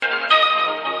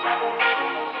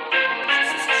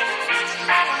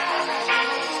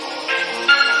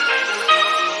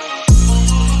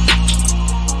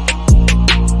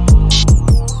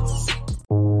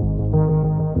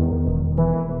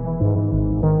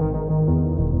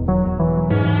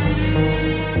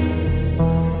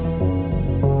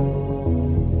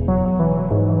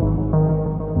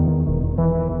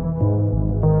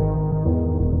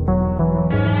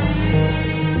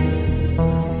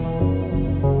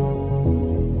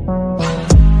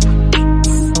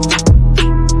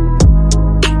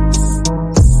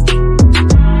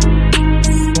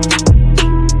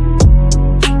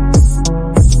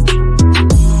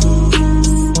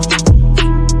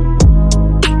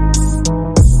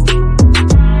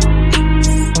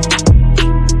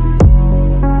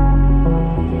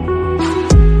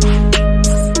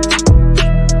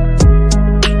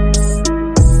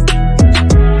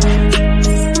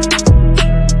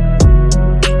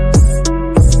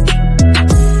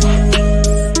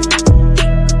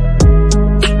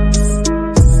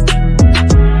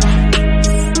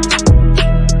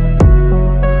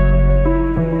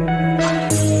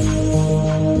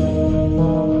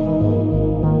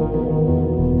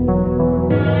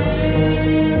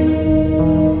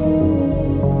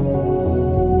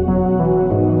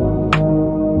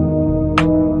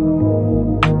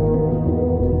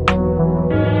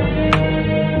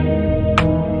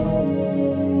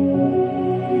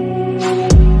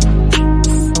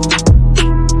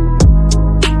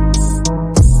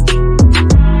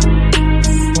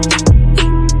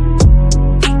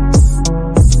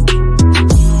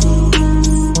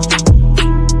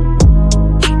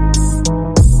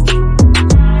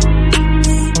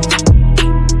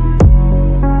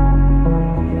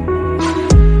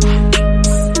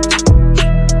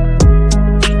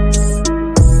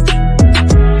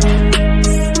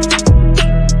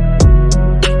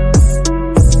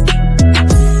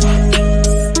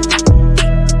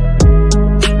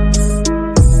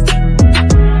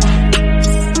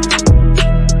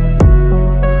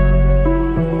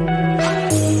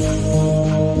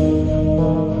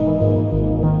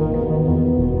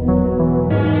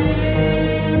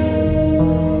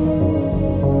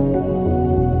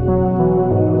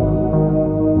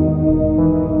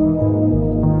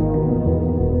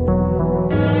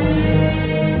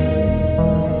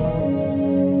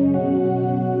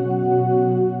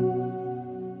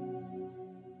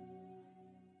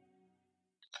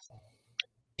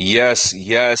Yes,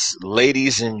 yes,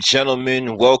 ladies and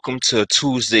gentlemen, welcome to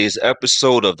Tuesday's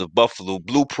episode of the Buffalo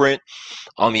Blueprint.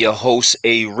 I'm your host,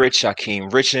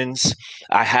 Hakeem Richens.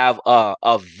 I have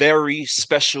a very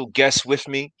special guest with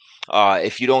me.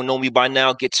 If you don't know me by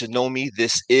now, get to know me.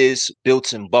 This is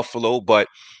Built in Buffalo, but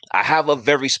I have a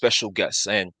very special guest,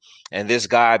 and this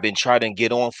guy I've been trying to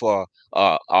get on for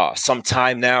some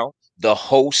time now. The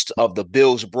host of the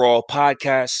Bills Brawl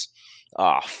podcast,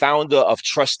 founder of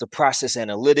Trust the Process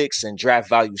Analytics and Draft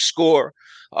Value Score.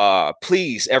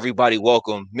 Please, everybody,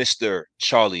 welcome Mr.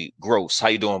 Charlie Gross. How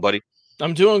you doing, buddy?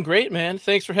 I'm doing great, man.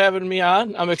 Thanks for having me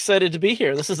on. I'm excited to be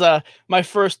here. This is my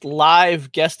first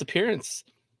live guest appearance.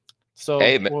 So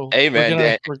Hey, man. Hey,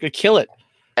 man. we're gonna kill it.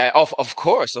 Of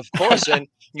course, of course. And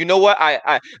you know what?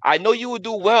 I know you will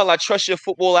do well. I trust your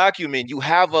football acumen. You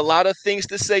have a lot of things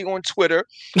to say on Twitter.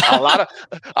 A lot of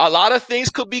a lot of things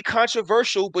could be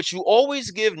controversial, but you always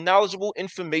give knowledgeable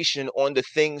information on the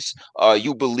things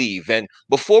you believe. And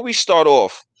before we start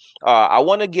off, I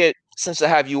want to get since I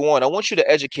have you on, I want you to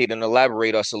educate and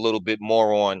elaborate us a little bit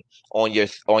more on your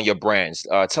brands.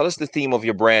 Tell us the theme of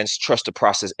your brands: trust the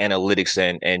process, analytics,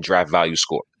 and draft value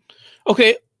score.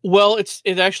 Okay. Well,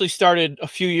 it actually started a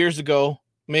few years ago,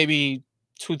 maybe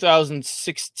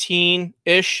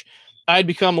 2016-ish. I'd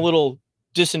become a little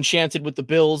disenchanted with the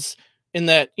Bills in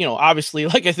that, obviously,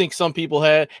 like I think some people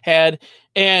had,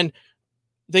 and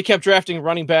they kept drafting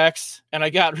running backs, and I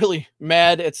got really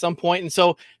mad at some point. And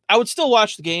so I would still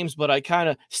watch the games, but I kind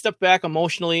of stepped back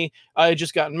emotionally. I had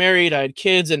just gotten married. I had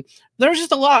kids, and there was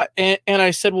just a lot. And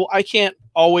I said, well, I can't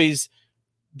always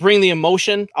bring the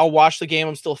emotion. I'll watch the game.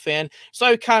 I'm still a fan. So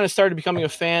I kind of started becoming a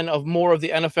fan of more of the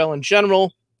NFL in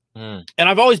general. And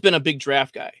I've always been a big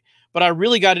draft guy, but I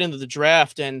really got into the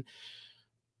draft. And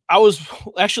I was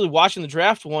actually watching the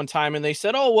draft one time, and they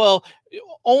said, oh, well,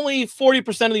 only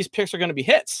 40% of these picks are going to be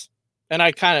hits. And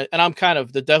I'm kind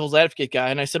of the devil's advocate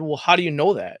guy. And I said, well, how do you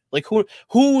know that? Like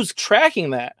who's tracking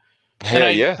that? And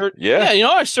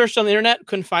I searched on the internet,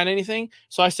 couldn't find anything.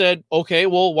 So I said, okay,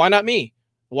 well, why not me?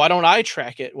 Why don't I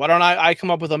track it? Why don't I come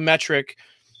up with a metric?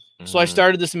 So I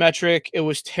started this metric. It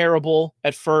was terrible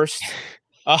at first.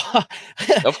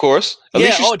 Of course. At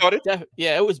least you started.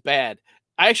 It was bad.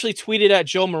 I actually tweeted at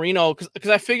Joe Marino because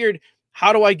I figured,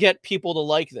 how do I get people to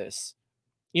like this?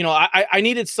 I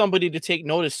needed somebody to take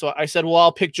notice. So I said, well,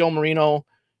 I'll pick Joe Marino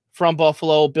from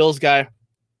Buffalo, Bills guy.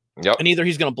 Yep. And either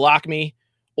he's going to block me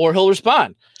or he'll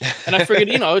respond. And I figured,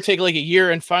 it would take like a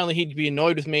year and finally he'd be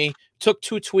annoyed with me. Took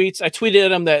 2 tweets. I tweeted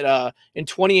at him that in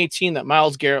 2018 that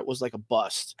Myles Garrett was like a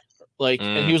bust.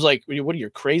 And he was like, what are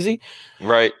you, crazy?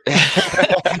 Right.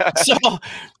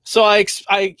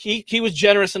 He was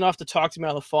generous enough to talk to me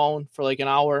on the phone for like an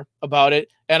hour about it.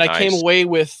 And I came away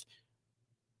with,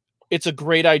 it's a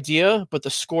great idea, but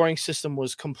the scoring system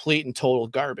was complete and total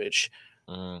garbage.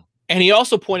 And he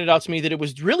also pointed out to me that it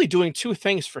was really doing 2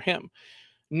 things for him.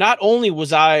 Not only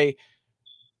was I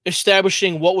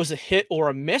establishing what was a hit or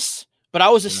a miss, but I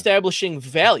was establishing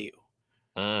value.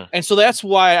 And so that's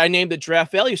why I named it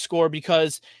draft value score,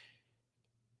 because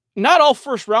not all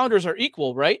first rounders are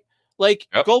equal, right?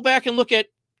 Go back and look at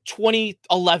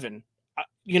 2011.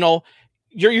 You're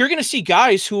going to see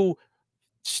guys who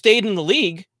stayed in the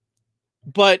league,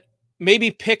 but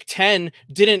maybe pick 10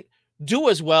 didn't do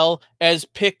as well as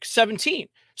pick 17.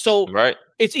 So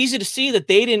it's easy to see that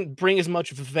they didn't bring as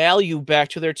much value back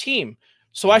to their team.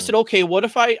 So I said, okay, what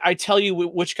if I tell you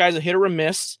which guy's a hit or a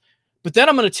miss, but then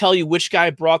I'm going to tell you which guy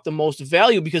brought the most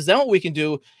value, because then what we can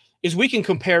do is we can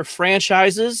compare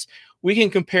franchises, we can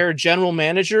compare general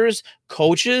managers,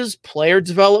 coaches, player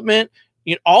development,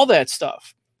 all that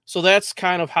stuff. So that's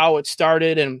kind of how it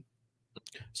started. And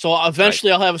so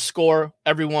eventually I'll have a score,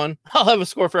 everyone. I'll have a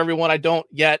score for everyone. I don't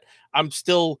yet. I'm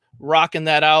still rocking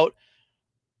that out.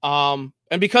 And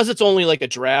because it's only like a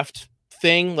draft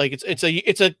thing, like it's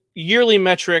a yearly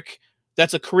metric.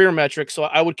 That's a career metric. So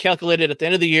I would calculate it at the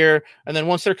end of the year. And then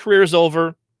once their career is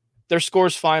over, their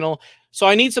score's final. So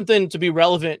I need something to be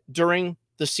relevant during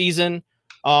the season.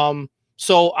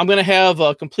 So I'm going to have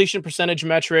a completion percentage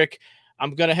metric.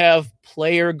 I'm going to have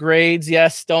player grades.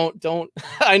 Yes. Don't,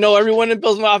 I know everyone in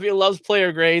Bills Mafia loves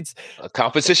player grades. A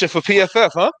competition for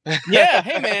PFF, huh? Yeah.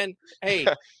 Hey, man. Hey,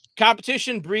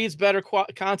 competition breeds better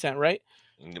content, right?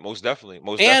 Most definitely.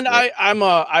 I'm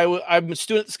a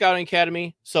student at the Scouting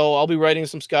Academy, so I'll be writing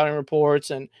some scouting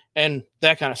reports and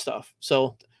that kind of stuff.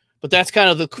 So, but that's kind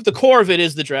of the core of it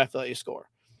is the draft value score.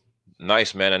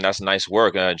 Nice, man, and that's nice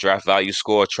work. Draft value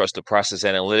score, trust the process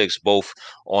analytics, both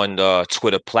on the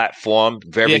Twitter platform.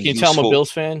 Very can you tell I'm a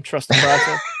Bills fan? Trust the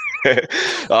process.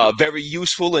 Very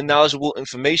useful and knowledgeable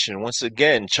information. Once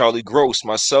again, Charlie Gross,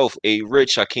 myself, A.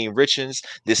 Rich, Hakeem Richens.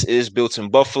 This is Built in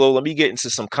Buffalo. Let me get into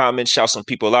some comments, shout some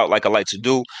people out like I like to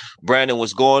do. Brandon,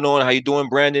 what's going on? How you doing,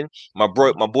 Brandon? My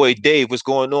boy Dave, what's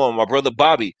going on? My brother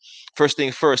Bobby. First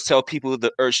thing first, tell people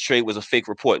the Ertz trade was a fake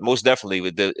report. Most definitely,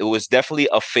 it was definitely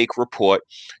a fake report.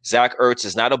 Zach Ertz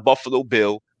is not a Buffalo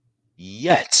Bill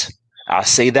yet. I'll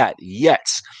say that yet.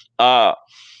 Am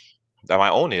I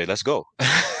on here? Let's go.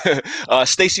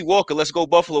 Stacy Walker, let's go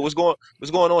Buffalo. What's going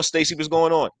on, Stacy? What's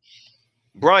going on?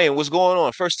 Brian, what's going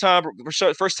on? First time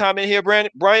in here,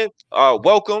 Brian.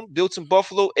 Welcome. Built in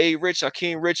Buffalo. A. Rich,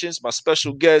 Hakeem Richens, my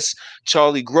special guest,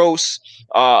 Charlie Gross.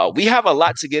 We have a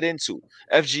lot to get into.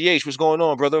 FGH, what's going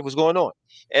on, brother? What's going on?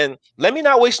 And let me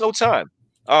not waste no time.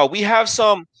 We have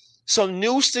some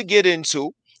news to get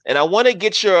into, and I want to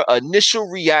get your initial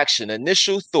reaction,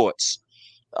 initial thoughts.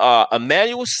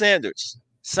 Emmanuel Sanders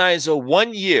signs a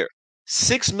 1-year,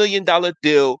 $6 million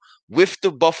deal with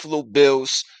the Buffalo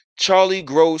Bills. Charlie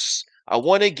Gross, I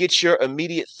want to get your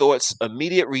immediate thoughts,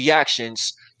 immediate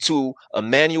reactions to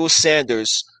Emmanuel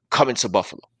Sanders coming to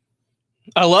Buffalo.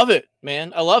 I love it,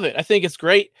 man. I love it. I think it's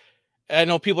great. I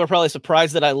know people are probably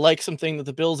surprised that I like something that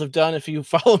the Bills have done. If you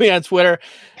follow me on Twitter,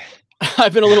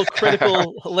 I've been a little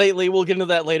critical lately. We'll get into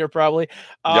that later, probably.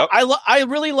 Yep. I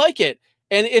really like it.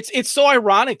 And it's so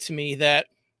ironic to me that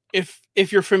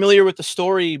if you're familiar with the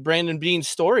story, Brandon Beane's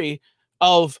story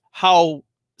of how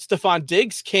Stefon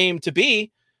Diggs came to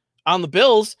be on the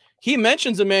Bills, he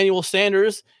mentions Emmanuel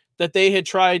Sanders, that they had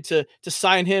tried to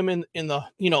sign him in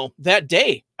the, that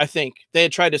day. I think they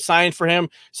had tried to sign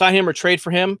him or trade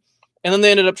for him. And then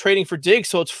they ended up trading for Diggs.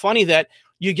 So it's funny that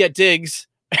you get Diggs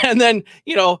and then,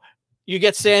 you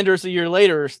get Sanders a year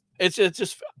later. It's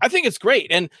just, I think it's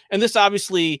great. And this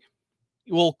obviously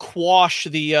will quash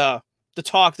the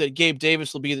talk that Gabe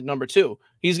Davis will be the number 2.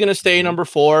 He's going to stay number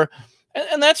 4,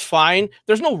 and that's fine.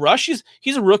 There's no rush.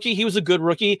 He's a rookie. He was a good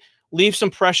rookie. Leave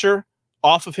some pressure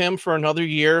off of him for another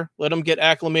year. Let him get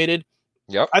acclimated.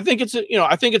 Yep. I think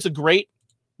it's a great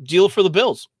deal for the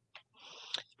Bills.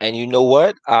 And you know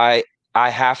what? I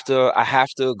have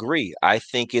to agree. I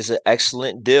think it's an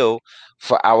excellent deal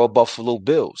for our Buffalo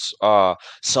Bills.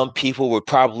 Some people would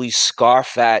probably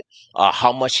scoff at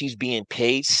how much he's being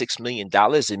paid, $6 million.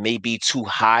 It may be too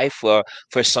high for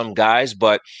some guys,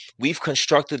 but we've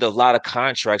constructed a lot of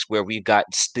contracts where we've got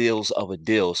steals of a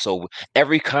deal. So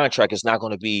every contract is not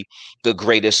going to be the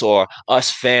greatest, or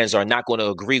us fans are not going to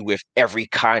agree with every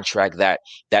contract that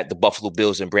the Buffalo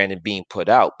Bills and Brandon Beane put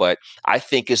out. But I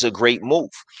think it's a great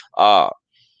move.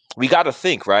 We got to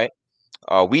think, right?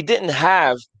 We didn't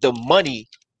have the money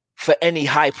for any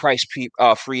high-price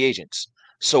free agents.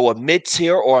 So a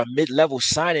mid-tier or a mid-level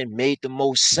signing made the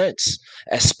most sense,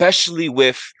 especially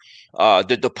with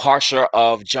the departure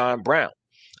of John Brown.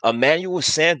 Emmanuel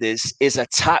Sanders is a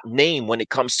top name when it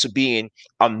comes to being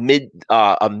a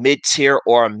mid-tier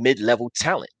or a mid-level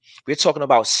talent. We're talking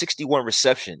about 61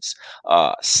 receptions,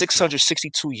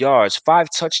 662 yards, 5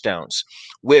 touchdowns,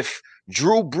 with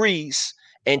Drew Brees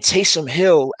and Taysom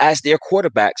Hill as their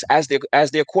quarterbacks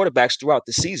throughout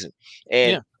the season.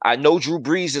 And I know Drew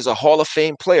Brees is a Hall of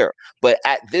Fame player, but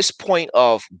at this point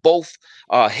of both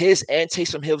his and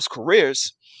Taysom Hill's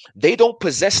careers, they don't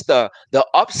possess the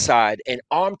upside and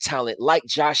arm talent like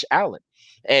Josh Allen.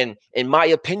 And in my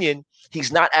opinion,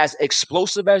 he's not as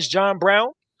explosive as John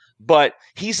Brown, but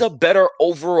he's a better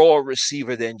overall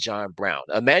receiver than John Brown.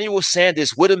 Emmanuel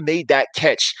Sanders would have made that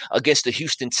catch against the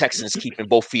Houston Texans, keeping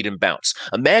both feet in bounds.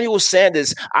 Emmanuel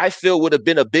Sanders, I feel, would have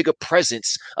been a bigger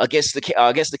presence against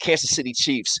the Kansas City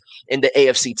Chiefs in the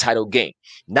AFC title game.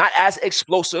 Not as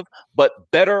explosive,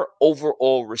 but better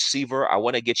overall receiver. I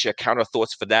want to get your counter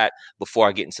thoughts for that before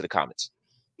I get into the comments.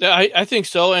 Yeah, I think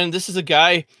so. And this is a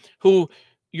guy who,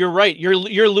 you're right,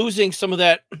 you're losing some of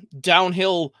that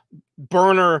downhill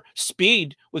burner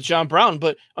speed with John Brown,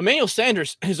 but Emmanuel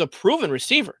Sanders is a proven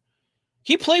receiver.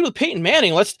 He played with Peyton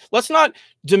Manning. Let's not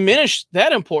diminish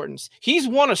that importance. He's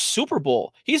won a Super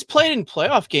Bowl. He's played in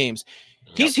playoff games.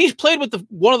 He's played with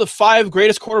one of the 5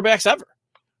 greatest quarterbacks ever.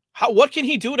 What can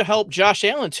he do to help Josh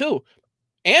Allen too,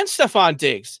 and Stefon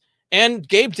Diggs and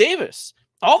Gabe Davis?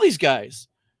 All these guys.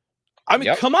 I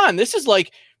mean, come on. This is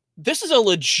a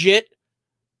legit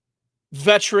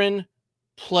veteran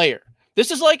player. This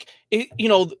is like,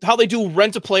 how they do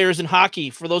rent-a-players in hockey,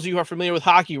 for those of you who are familiar with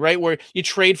hockey, right? Where you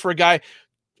trade for a guy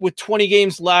with 20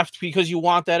 games left because you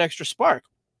want that extra spark.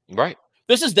 Right.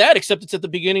 This is that, except it's at the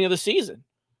beginning of the season.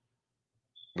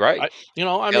 Right.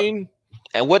 I mean.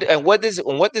 And what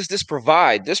does this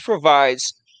provide? This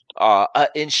provides an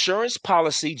insurance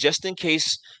policy just in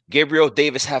case Gabriel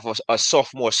Davis have a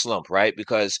sophomore slump, right?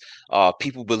 Because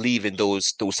people believe in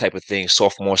those type of things,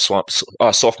 sophomore slumps.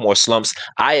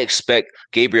 I expect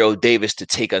Gabriel Davis to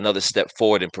take another step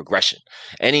forward in progression.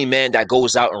 Any man that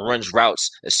goes out and runs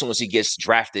routes as soon as he gets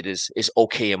drafted is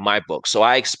okay in my book. So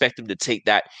I expect him to take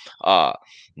that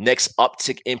next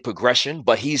uptick in progression,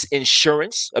 but he's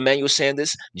insurance, Emmanuel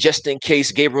Sanders, just in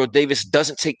case Gabriel Davis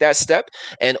doesn't take that step.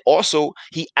 And also,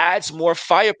 he adds more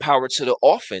firepower to the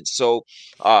offense. So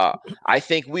I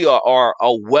think we are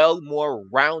a more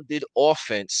rounded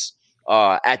offense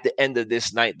at the end of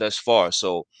this night thus far.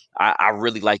 So I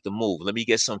really like the move. Let me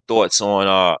get some thoughts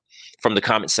on from the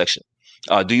comment section.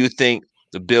 Do you think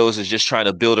the Bills is just trying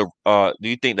to build do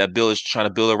you think that Bill is trying to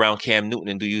build around Cam Newton,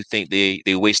 and do you think they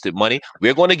wasted money?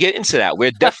 We're going to get into that.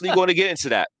 We're definitely going to get into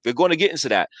that. We're going to get into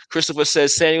that. Christopher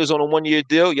says Samuel's on a 1-year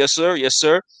deal. Yes, sir. Yes,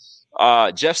 sir.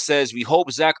 Jeff says we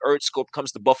hope Zach Ertz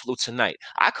comes to Buffalo tonight.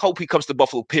 I hope he comes to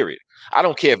Buffalo, period. I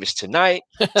don't care if it's tonight,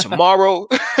 tomorrow,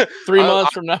 3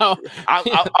 months from now.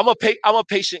 I'm a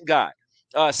patient guy.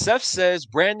 Seth says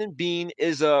Brandon Beane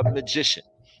is a magician.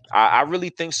 I really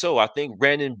think so. I think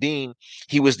Brandon Beane,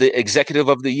 he was the executive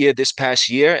of the year this past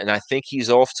year, and I think he's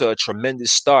off to a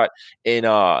tremendous start in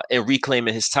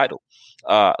reclaiming his title.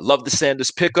 Love the Sanders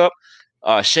pickup.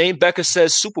 Shane Becker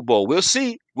says Super Bowl. We'll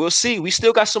see. We'll see. We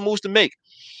still got some moves to make.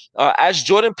 As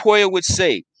Jordan Poyer would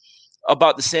say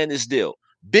about the Sanders deal,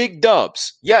 big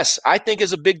dubs. Yes, I think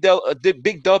it's a big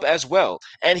dub as well.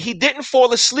 And he didn't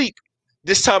fall asleep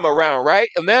this time around, right?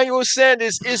 Emmanuel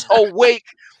Sanders is awake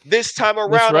this time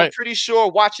around. Right. I'm pretty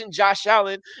sure watching Josh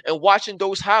Allen and watching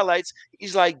those highlights,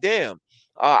 he's like, damn,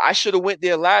 I should have went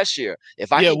there last year.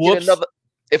 If I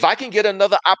can get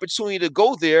another opportunity to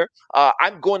go there,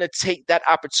 I'm going to take that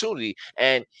opportunity.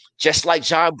 And just like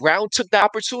John Brown took the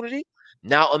opportunity,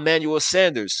 now Emmanuel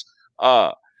Sanders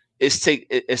is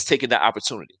taking that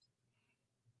opportunity.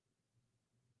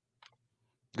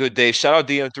 Good, Dave. Shout out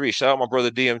DM3. Shout out my brother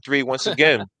DM3 once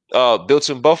again. Built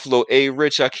in Buffalo, A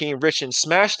Rich, Akeem Rich, and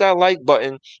smash that like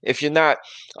button if you're not,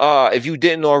 if you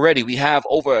didn't already. We have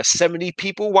over 70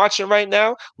 people watching right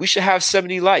now. We should have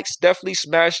 70 likes. Definitely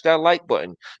smash that like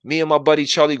button. Me and my buddy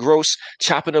Charlie Gross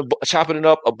chopping it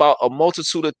up about a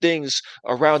multitude of things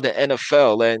around the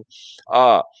NFL.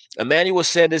 And Emmanuel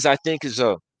Sanders, I think, is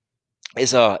a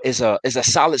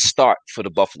solid start for the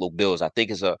Buffalo Bills. I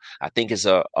think is a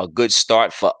good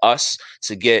start for us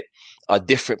to get a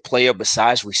different player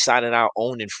besides re-signing our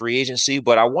own in free agency.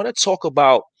 But I want to talk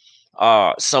about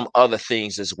some other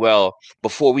things as well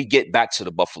before we get back to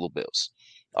the Buffalo Bills.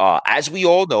 As we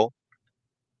all know,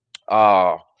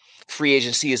 free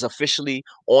agency is officially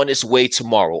on the way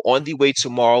tomorrow.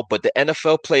 But the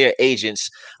NFL player agents,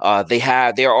 they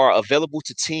are available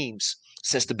to teams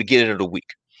since the beginning of the week.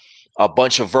 A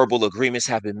bunch of verbal agreements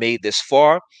have been made this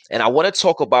far. And I want to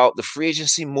talk about the free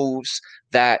agency moves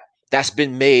that's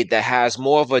been made that has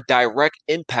more of a direct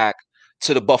impact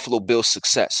to the Buffalo Bills'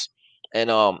 success. And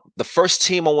the first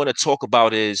team I want to talk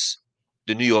about is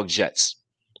the New York Jets.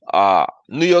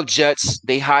 New York Jets,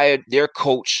 they hired their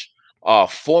coach,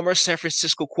 former San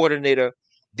Francisco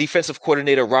defensive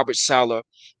coordinator Robert Saleh.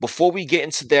 Before we get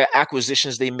into their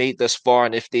acquisitions they made thus far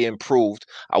and if they improved,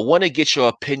 I want to get your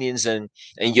opinions and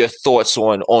your thoughts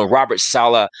on Robert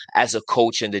Saleh as a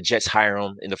coach and the Jets hiring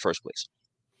him in the first place.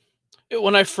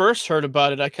 When I first heard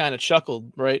about it, I kind of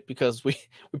chuckled, right? Because we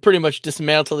pretty much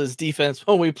dismantled his defense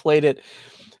when we played it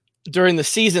during the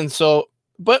season. So,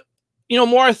 but,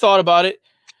 more I thought about it,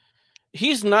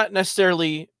 he's not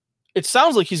necessarily, it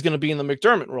sounds like he's going to be in the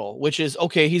McDermott role, which is,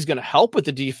 okay, he's going to help with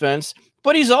the defense,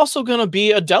 but he's also going to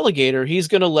be a delegator. He's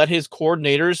going to let his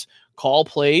coordinators call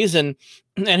plays and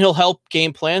he'll help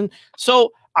game plan.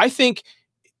 So I think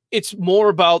it's more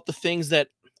about the things that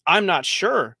I'm not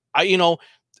sure.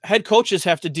 Head coaches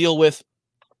have to deal with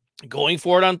going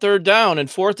for it on third down and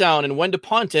fourth down and when to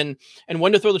punt and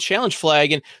when to throw the challenge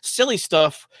flag and silly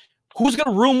stuff. Who's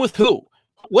going to room with who?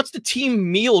 What's the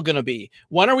team meal going to be?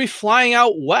 When are we flying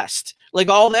out west? Like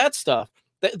all that stuff.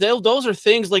 Those are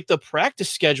things like the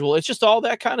practice schedule. It's just all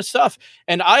that kind of stuff.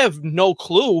 And I have no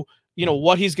clue,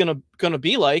 what he's going to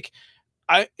be like.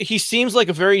 He seems like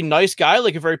a very nice guy,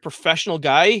 like a very professional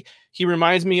guy. He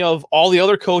reminds me of all the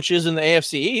other coaches in the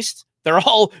AFC East. They're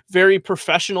all very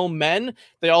professional men.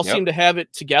 They all seem to have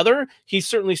it together. He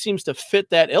certainly seems to fit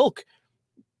that ilk.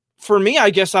 For me, I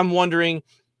guess I'm wondering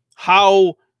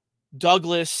how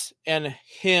Douglas and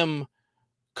him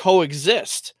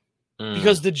coexist,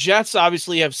 because the Jets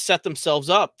obviously have set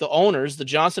themselves up. The owners, the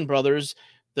Johnson brothers,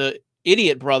 the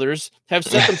idiot brothers, have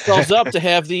set themselves up to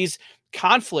have these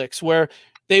conflicts where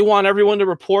they want everyone to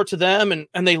report to them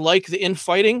and they like the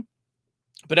infighting.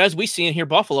 But as we see in here,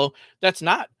 Buffalo, that's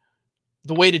not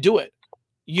the way to do it.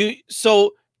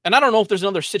 And I don't know if there's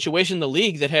another situation in the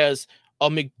league that has a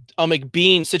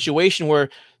McBean situation where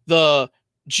the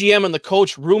GM and the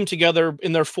coach room together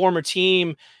in their former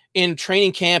team in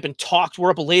training camp and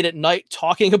were up late at night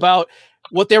talking about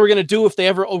what they were going to do if they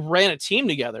ever ran a team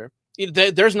together.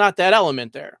 There's not that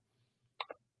element there.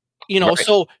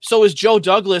 Right. So is Joe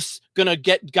Douglas going to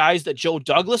get guys that Joe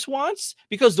Douglas wants?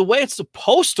 Because the way it's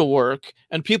supposed to work,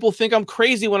 and people think I'm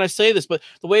crazy when I say this, but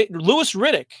the way Louis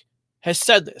Riddick has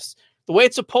said this, the way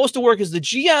it's supposed to work is the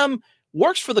GM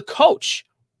works for the coach.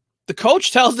 The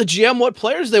coach tells the GM what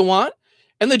players they want,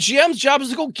 and the GM's job is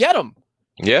to go get them.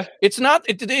 Yeah. It's not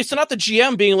the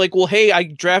GM being like, well, hey, I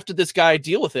drafted this guy,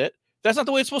 deal with it. That's not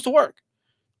the way it's supposed to work.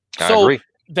 I agree.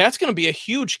 That's going to be a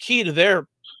huge key to their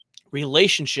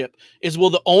relationship is, will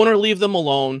the owner leave them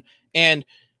alone, and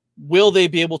will they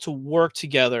be able to work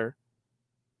together?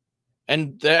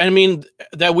 And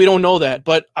that we don't know that,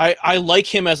 but I like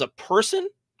him as a person,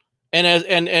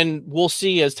 and we'll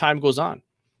see as time goes on.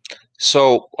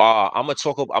 So I'm gonna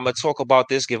talk about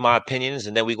this, give my opinions,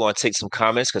 and then we're gonna take some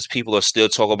comments because people are still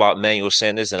talking about Emmanuel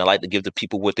Sanders, and I like to give the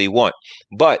people what they want.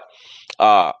 But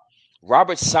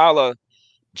Robert Saleh,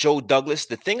 Joe Douglas,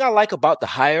 the thing I like about the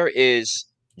hire is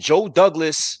Joe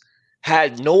Douglas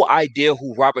had no idea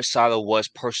who Robert Saleh was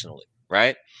personally,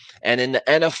 right? And in the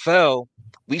NFL,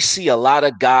 we see a lot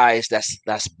of guys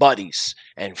that's buddies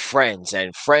and friends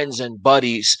and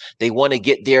buddies. They want to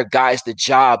get their guys the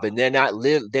job, and they're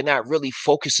not really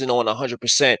focusing on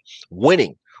 100%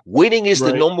 winning. Winning is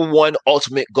the number one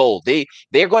ultimate goal.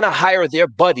 They're going to hire their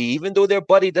buddy, even though their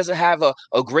buddy doesn't have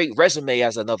a great resume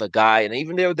as another guy, and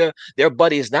even though their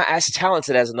buddy is not as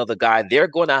talented as another guy, they're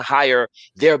going to hire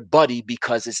their buddy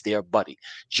because it's their buddy.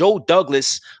 Joe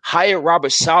Douglas hired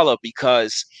Robert Saleh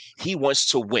because he wants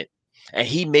to win, and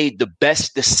he made the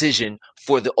best decision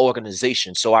for the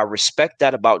organization. So I respect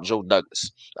that about Joe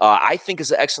Douglas. I think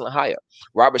it's an excellent hire.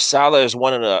 Robert Saleh is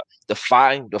one of the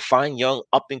fine young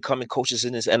up-and-coming coaches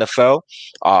in this NFL.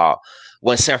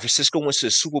 When San Francisco went to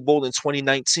the Super Bowl in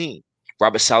 2019,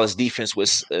 Robert Saleh's defense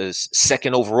was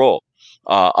second overall,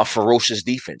 a ferocious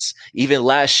defense. Even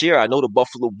last year, I know the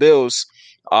Buffalo Bills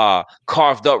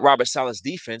carved up Robert Saleh's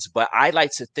defense, but I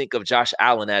like to think of Josh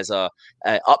Allen as up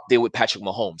there with Patrick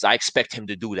Mahomes. I expect him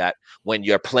to do that when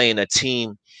you're playing a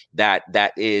team that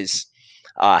is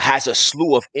has a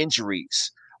slew of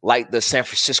injuries like the San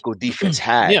Francisco defense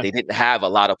had. Yeah. They didn't have a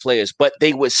lot of players, but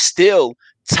they were still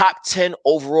top 10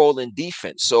 overall in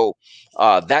defense. So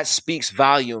that speaks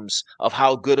volumes of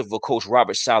how good of a coach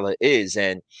Robert Saleh is.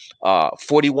 And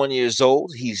 41 years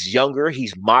old, he's younger,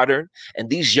 he's modern, and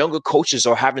these younger coaches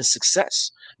are having success.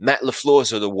 Matt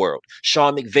LaFleur's of the world,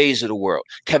 Sean McVay's of the world,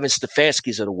 Kevin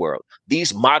Stefanski's of the world.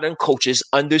 These modern coaches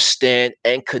understand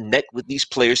and connect with these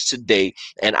players today.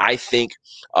 And I think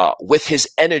with his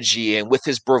energy and with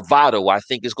his bravado, I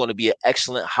think is going to be an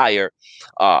excellent hire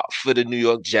for the New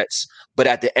York Jets. But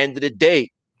at the end of the day,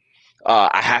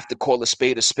 I have to call a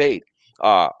spade a spade.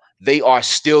 They are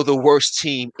still the worst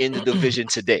team in the division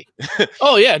today.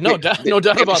 Oh yeah, no doubt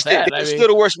about that. They're still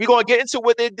the worst. We're gonna get into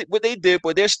what they did,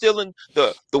 but they're still in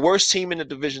the worst team in the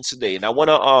division today. And I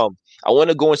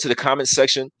wanna go into the comments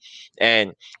section,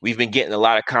 and we've been getting a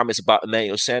lot of comments about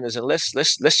Emmanuel Sanders. And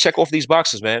let's check off these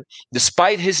boxes, man.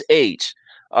 Despite his age,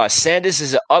 Sanders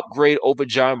is an upgrade over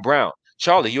John Brown.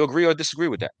 Charlie, you agree or disagree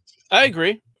with that? I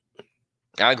agree.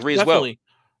 I agree as well.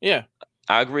 Yeah,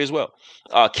 I agree as well.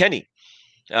 Kenny,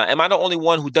 am I the only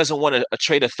one who doesn't want to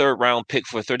trade a third-round pick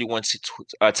for a 31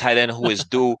 tight end who is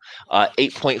due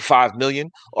 $8.5 million?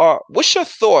 Or what's your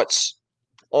thoughts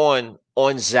on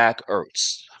Zach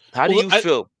Ertz? How do you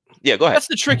feel? Yeah, go ahead. That's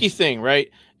the tricky thing, right?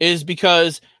 Is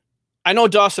because I know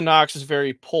Dawson Knox is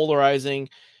very polarizing,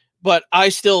 but I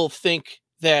still think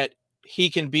that he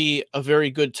can be a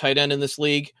very good tight end in this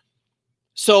league.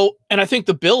 So, and I think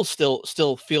the Bills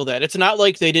still feel that. It's not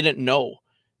like they didn't know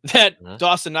that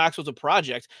Dawson Knox was a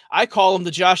project. I call him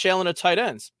the Josh Allen of tight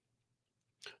ends.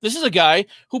 This is a guy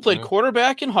who played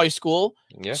quarterback in high school,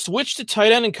 switched to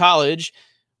tight end in college,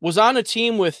 was on a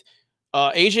team with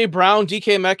A.J. Brown,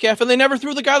 DK Metcalf, and they never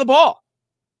threw the guy the ball.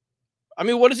 I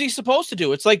mean, what is he supposed to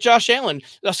do? It's like Josh Allen.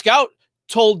 A scout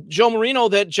told Joe Marino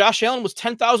that Josh Allen was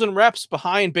 10,000 reps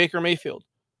behind Baker Mayfield.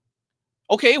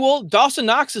 Okay, well, Dawson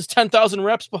Knox is 10,000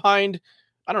 reps behind,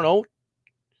 I don't know,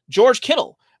 George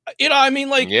Kittle. You know, I mean,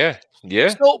 like, yeah.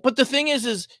 So, but the thing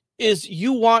is they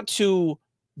want to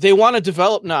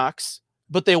develop Knox,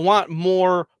 but they want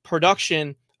more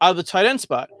production out of the tight end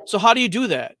spot. So how do you do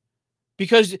that?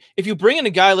 Because if you bring in a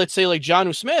guy, let's say like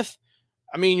Jonnu Smith,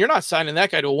 I mean, you're not signing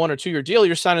that guy to a 1 or 2 year deal.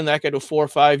 You're signing that guy to a 4 or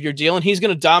 5 year deal, and he's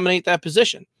going to dominate that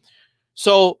position.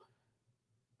 So,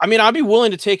 I mean, I'd be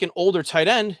willing to take an older tight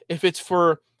end if it's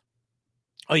for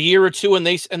a year or two and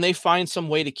they find some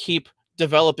way to keep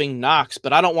developing Knox,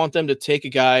 but I don't want them to take a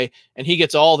guy and he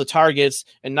gets all the targets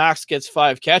and Knox gets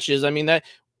 5 catches. I mean, that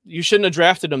you shouldn't have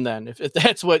drafted him then. If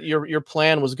that's what your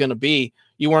plan was going to be,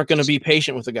 you weren't going to be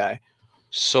patient with the guy.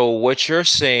 So what you're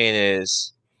saying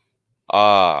is,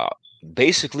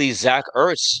 basically Zach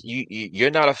Ertz,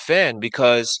 you're not a fan,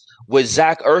 because what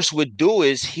Zach Ertz would do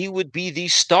is he would be the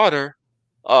starter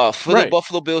for the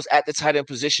Buffalo Bills at the tight end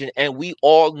position. And we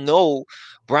all know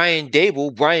Brian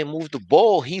moved the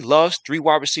ball. He loves 3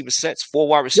 wide receiver sets, 4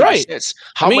 wide receiver sets.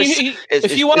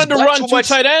 If he wanted to run 2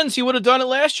 tight ends, he would have done it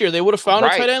last year. They would have found a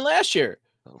tight end last year.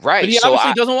 Right. But he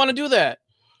obviously doesn't want to do that.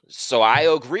 So I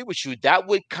agree with you. That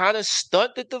would kind of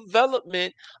stunt the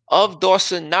development of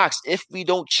Dawson Knox if we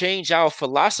don't change our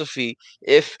philosophy,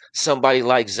 if somebody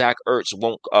like Zach Ertz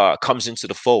comes into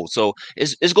the fold. So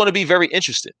it's going to be very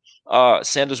interesting.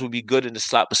 Sanders would be good in the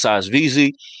slot besides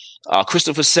VZ.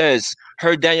 Christopher says,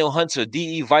 heard Daniel Hunter,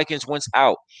 DE Vikings went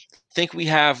out. Think we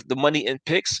have the money in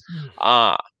picks?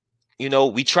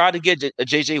 We tried to get a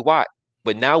JJ Watt,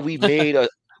 but now we made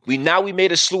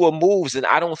a slew of moves, and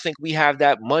I don't think we have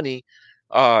that money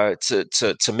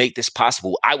to make this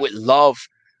possible. I would love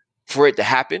for it to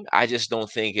happen. I just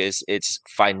don't think it's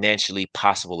financially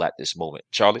possible at this moment.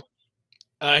 Charlie?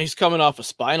 He's coming off a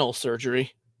spinal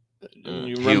surgery.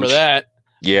 You remember that?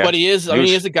 Yeah. But he is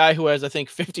a guy who has, I think,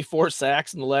 54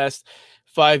 sacks in the last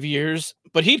 5 years.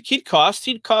 But he'd cost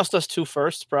us 2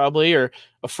 firsts probably, or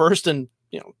a first and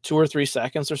 2 or 3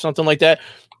 seconds or something like that.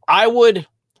 I would.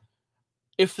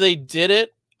 If they did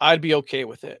it, I'd be okay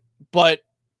with it. But,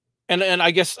 and I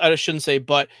guess I shouldn't say,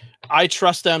 but I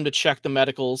trust them to check the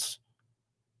medicals,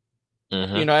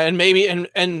 and maybe, and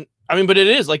I mean, but it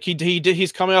is like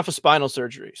he's coming off a spinal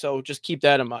surgery. So just keep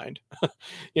that in mind,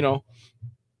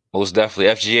 Most definitely.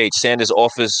 FGH, Sanders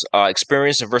offers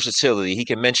experience and versatility. He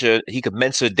could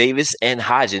mentor Davis and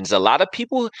Hodgins. A lot of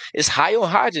people is high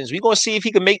on Hodgins. We're going to see if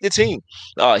he can make the team.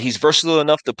 He's versatile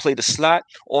enough to play the slot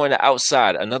or on the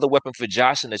outside. Another weapon for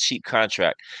Josh and a cheap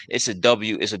contract. It's a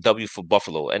W. It's a W for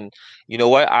Buffalo. And you know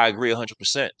what? I agree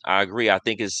 100%. I agree. I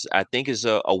think it's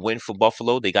a win for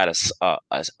Buffalo. They got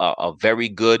a very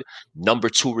good number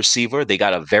 2 receiver. They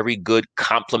got a very good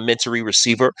complementary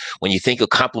receiver. When you think of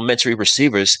complementary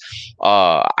receivers,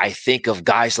 I think of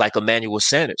guys like Emmanuel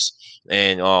Sanders,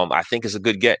 and I think it's a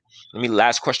good get.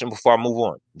 Last question before I move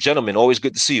on. Gentlemen, always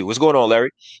good to see you. What's going on,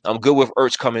 Larry? I'm good with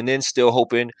Ertz coming in, still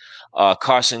hoping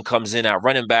Carson comes in at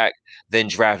running back, then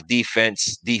draft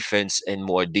defense, and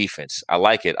more defense. I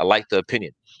like it. I like the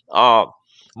opinion.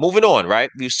 Moving on, right?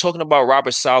 We was talking about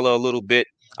Robert Saleh a little bit.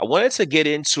 I wanted to get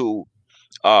into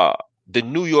the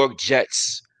New York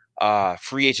Jets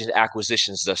free agent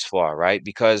acquisitions thus far, right?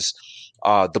 Because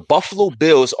the Buffalo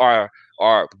Bills are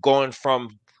going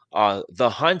from the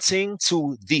hunting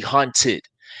to the hunted.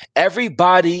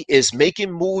 Everybody is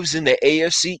making moves in the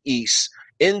AFC East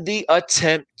in the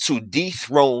attempt to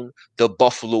dethrone the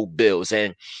Buffalo Bills.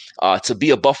 And to be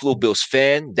a Buffalo Bills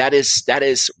fan, that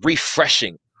is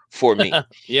refreshing for me.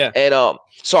 Yeah. And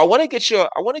so I want to get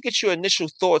your initial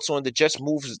thoughts on the Jets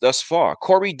moves thus far.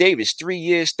 Corey Davis, 3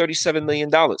 years, $37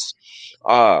 million.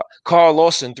 Carl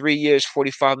Lawson, 3 years,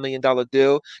 $45 million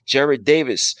deal. Jared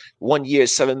Davis, 1 year,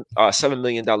 $7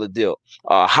 million deal.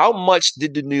 How much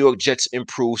did the New York Jets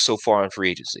improve so far in free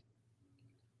agency?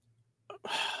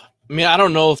 I mean, I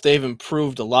don't know if they've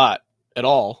improved a lot at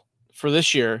all for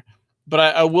this year, but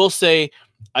I will say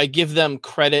I give them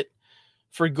credit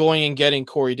for going and getting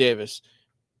Corey Davis,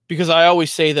 because I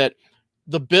always say that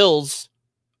the Bills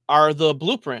are the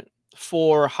blueprint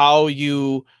for how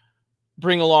you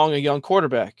bring along a young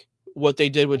quarterback. What they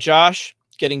did with Josh,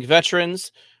 getting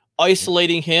veterans,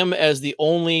 isolating him as the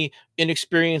only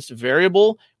inexperienced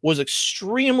variable was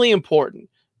extremely important.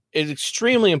 It's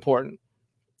extremely important.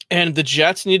 And the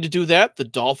Jets need to do that. The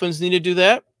Dolphins need to do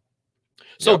that.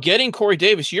 So getting Corey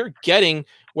Davis, you're getting,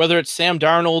 whether it's Sam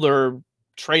Darnold or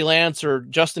Trey Lance or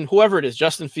Justin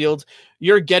Fields,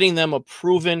 you're getting them a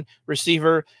proven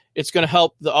receiver. It's going to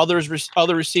help the other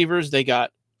receivers they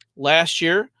got last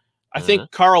year. I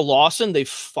think Carl Lawson, they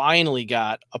finally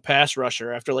got a pass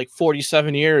rusher after like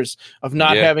 47 years of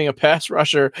not having a pass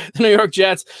rusher. The New York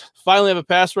Jets finally have a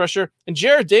pass rusher. And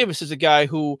Jared Davis is a guy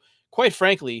who, quite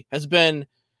frankly, has been,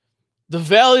 the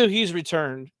value he's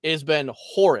returned has been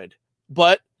horrid.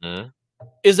 But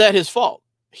is that his fault?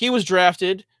 He was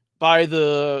drafted by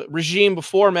the regime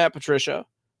before Matt Patricia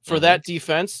for that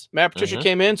defense. Matt Patricia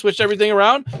came in, switched everything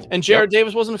around, and Jared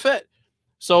Davis wasn't a fit.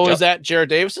 So is that Jarrad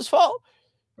Davis's fault?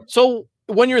 So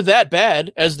when you're that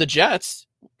bad as the Jets,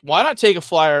 why not take a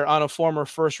flyer on a former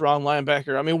first-round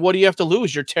linebacker? I mean, what do you have to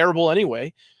lose? You're terrible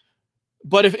anyway.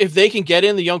 But if they can get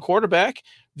in the young quarterback,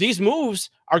 these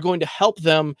moves are going to help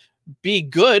them be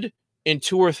good in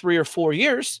 2 or 3 or 4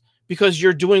 years, because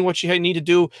you're doing what you need to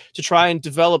do to try and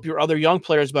develop your other young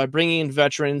players by bringing in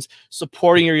veterans,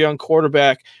 supporting your young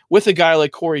quarterback with a guy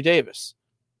like Corey Davis.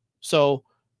 So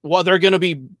while they're going to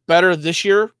be better this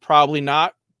year, probably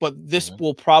not, but this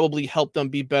will probably help them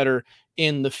be better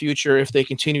in the future if they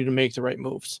continue to make the right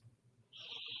moves.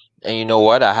 And you know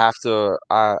what? I have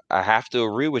to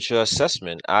agree with your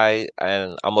assessment. I'm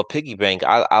a piggy bank.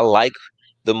 I like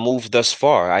the move thus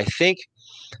far. I think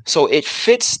so. It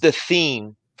fits the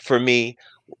theme for me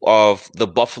of the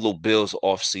Buffalo Bills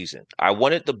offseason. I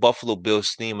wanted the Buffalo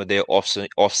Bills theme of their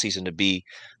offseason to be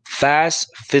fast,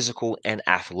 physical, and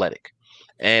athletic.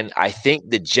 And I think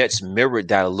the Jets mirrored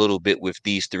that a little bit with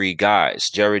these 3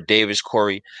 guys: Jarrad Davis,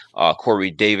 Corey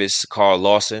Davis, Carl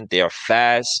Lawson. They are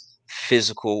fast,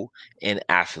 physical, and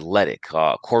athletic.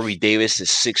 Corey Davis is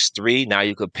 6'3". Now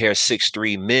you compare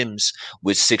 6'3" Mims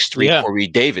with 6'3" Corey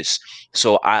Davis.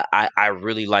 So I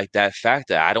really like that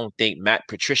factor. I don't think Matt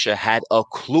Patricia had a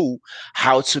clue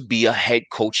how to be a head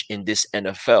coach in this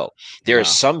NFL. There are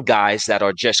some guys that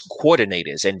are just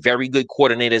coordinators, and very good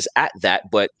coordinators at that,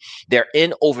 but they're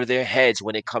in over their heads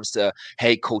when it comes to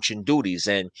head coaching duties.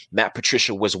 And Matt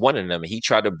Patricia was one of them. He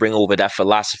tried to bring over that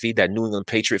philosophy, that New England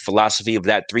Patriot philosophy of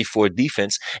that 3-4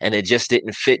 defense, and it just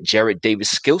didn't fit Jarrad Davis'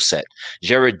 skill set.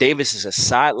 Jarrad Davis is a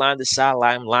sideline to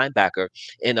sideline linebacker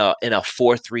in a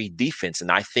 4-3 defense, and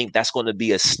I think that's going to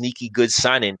be a sneaky good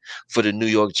signing for the New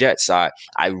York Jets. I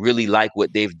really like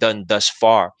what they've done thus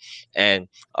far, and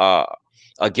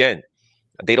again,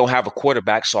 they don't have a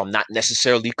quarterback, so I'm not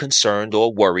necessarily concerned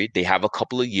or worried. They have a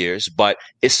couple of years, but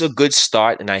it's a good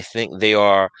start, and I think they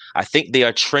are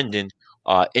trending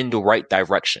in the right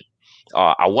direction.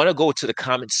 I want to go to the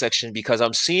comment section because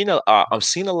I'm seeing a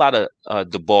lot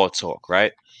of the ball talk,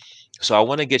 right? So I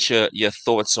want to get your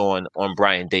thoughts on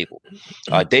Brian Daboll.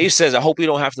 Dave says, I hope we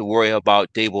don't have to worry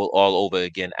about Daboll all over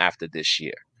again after this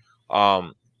year.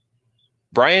 Brian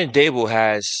Daboll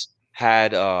has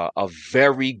had a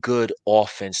very good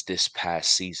offense this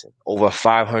past season, over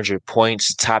 500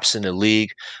 points, tops in the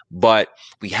league, but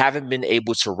we haven't been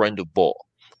able to run the ball.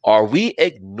 Are we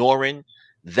ignoring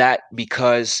that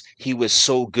because he was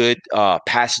so good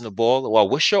passing the ball? Well,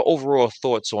 what's your overall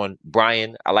thoughts on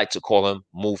Brian? I like to call him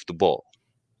Move the Ball.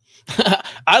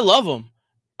 I love him.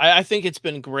 I think it's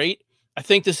been great. I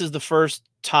think this is the first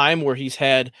time where he's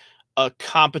had a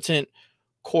competent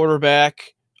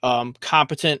quarterback,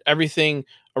 competent everything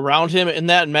around him, and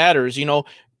that matters.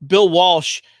 Bill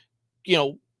Walsh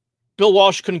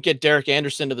couldn't get Derek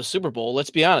Anderson to the Super Bowl.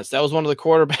 Let's be honest. That was one of the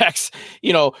quarterbacks,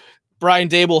 Brian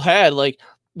Daboll had. Like,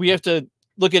 we have to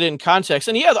look at it in context.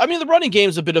 And the running game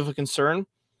is a bit of a concern.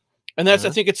 And that's,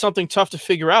 I think it's something tough to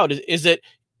figure out. Is it,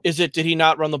 did he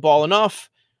not run the ball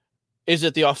enough? Is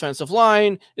it the offensive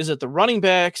line? Is it the running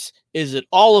backs? Is it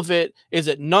all of it? Is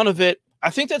it none of it?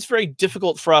 I think that's very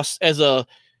difficult for us as a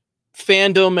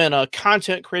fandom and a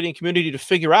content creating community to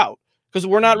figure out, because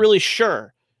we're not really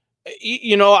sure.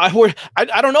 I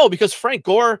don't know, because Frank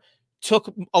Gore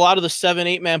took a lot of the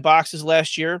 7-8 man boxes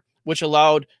last year, which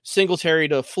allowed Singletary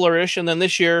to flourish. And then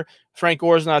this year, Frank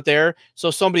Gore's not there, so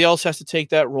somebody else has to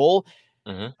take that role.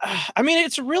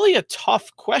 It's really a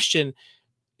tough question.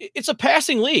 It's a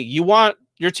passing league. You want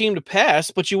your team to pass,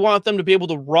 but you want them to be able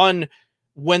to run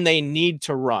when they need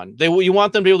to run. You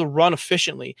want them to be able to run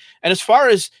efficiently. And as far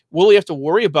as will we have to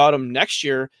worry about him next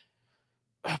year,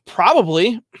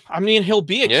 probably. He'll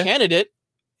be a candidate.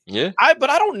 Yeah.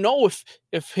 But I don't know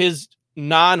if his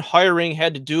non-hiring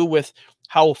had to do with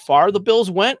how far the Bills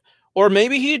went, or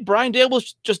maybe Brian Daboll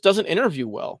just doesn't interview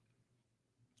well.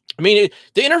 The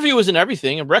interview isn't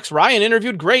everything, and Rex Ryan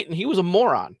interviewed great, and he was a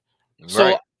moron. Right.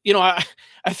 So,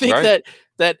 I think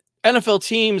that NFL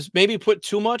teams maybe put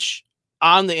too much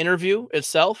on the interview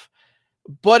itself.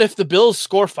 But if the Bills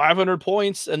score 500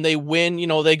 points and they win,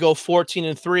 they go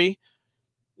 14-3.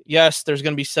 Yes, there's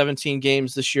going to be 17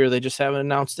 games this year. They just haven't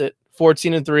announced it.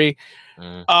 14-3.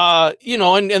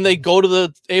 And they go to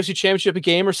the AFC Championship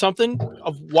game or something.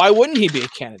 Why wouldn't he be a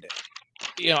candidate?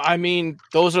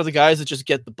 Those are the guys that just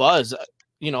get the buzz.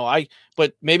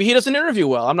 But maybe he doesn't interview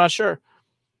well. I'm not sure.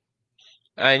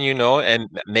 And and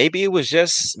maybe it was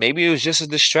just a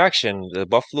distraction. The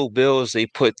Buffalo Bills, they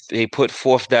put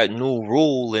forth that new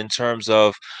rule in terms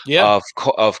of Yeah,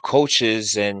 of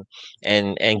coaches and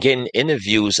getting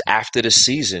interviews after the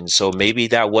season. So maybe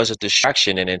that was a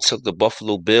distraction, and it took the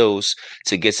Buffalo Bills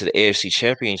to get to the AFC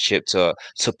Championship to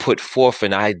put forth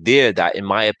an idea that, in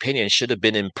my opinion, should have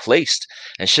been in place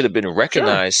and should have been sure.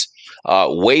 recognized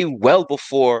way well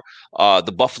before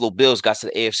the Buffalo Bills got to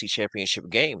the AFC Championship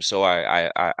game. So I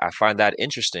find that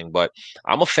interesting. But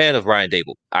I'm a fan of Ryan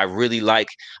Dable. I really like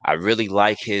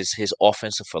his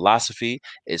offensive philosophy.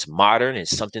 It's modern.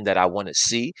 It's something that I want to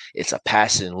see. It's a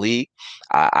passing league.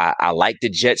 I like the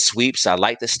jet sweeps. I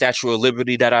like the Statue of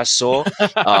Liberty that I saw.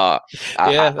 Uh, Yeah,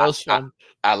 I, that I, was I, fun.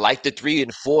 I like the 3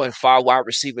 and 4 and 5 wide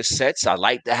receiver sets. I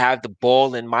like to have the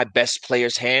ball in my best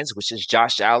players' hands, which is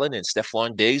Josh Allen and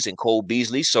Stephon Diggs and Cole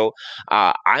Beasley. So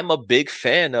I'm a big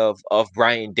fan of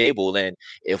Brian Dable, and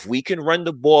if we can run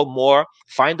the ball more,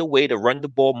 find a way to run the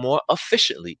ball more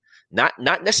efficiently, not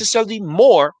necessarily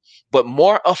more, but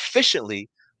more efficiently,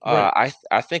 Right.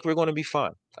 I think we're going to be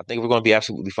fine. I think we're going to be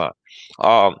absolutely fine.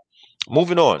 Um,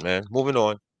 moving on, man. Moving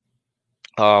on.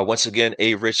 Once again,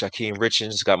 A. Rich, Akeem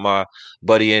Richens, got my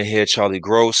buddy in here, Charlie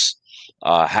Gross.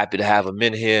 Happy to have him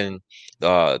in here and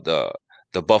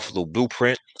the Buffalo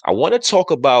Blueprint. I want to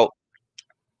talk about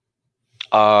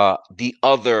the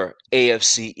other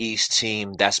AFC East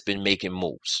team that's been making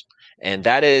moves, and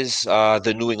that is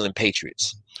the New England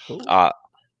Patriots. Cool. Uh,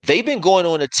 they've been going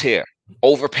on a tear,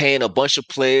 overpaying a bunch of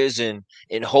players in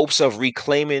hopes of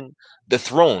reclaiming the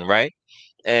throne, right?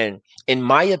 And in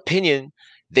my opinion,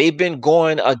 they've been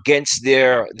going against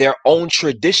their own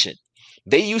tradition.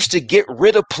 They used to get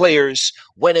rid of players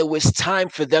when it was time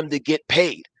for them to get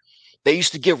paid. They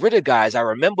used to get rid of guys. I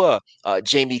remember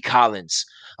Jamie Collins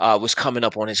was coming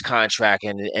up on his contract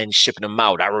and shipping him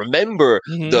out. I remember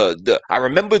Hmm.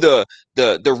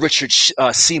 the Richard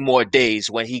Seymour days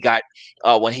when he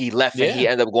left and he Yeah.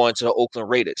 ended up going to the Oakland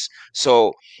Raiders.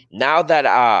 So now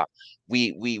that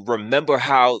we remember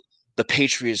how the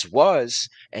Patriots was,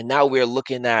 and now we're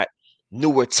looking at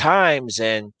newer times,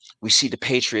 and we see the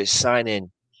Patriots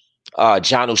signing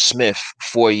John Smith,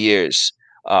 4 years,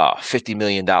 $50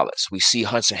 million. We see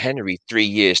Hunter Henry, 3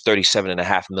 years,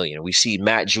 37.5 million. We see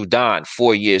Matt Judon,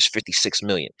 4 years, 56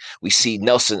 million. We see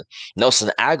Nelson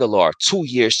Aguilar, 2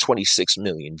 years, 26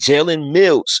 million. Jalen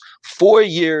Mills, 4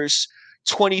 years,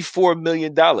 $24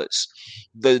 million.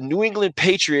 The New England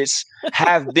Patriots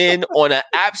have been on an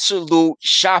absolute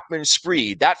shopping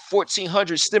spree. That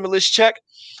 1,400 stimulus check,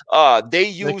 they That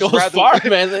use goes rather far,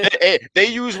 man. they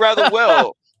use rather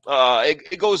well.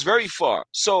 It goes very far.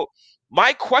 So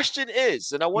my question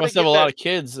is, and I want to Must have a get lot that. of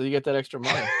kids, so you get that extra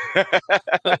money.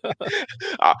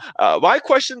 My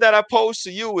question that I pose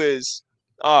to you is,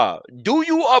 do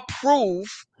you approve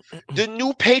the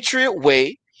new Patriot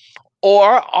way, or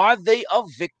are they a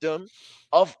victim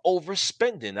of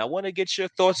overspending? I want to get your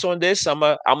thoughts on this. I'm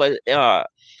a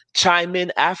chime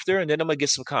in after, and then I'm gonna get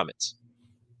some comments.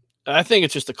 I think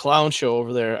it's just a clown show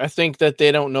over there. I think that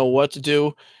they don't know what to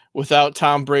do without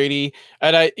Tom Brady.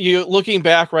 And you looking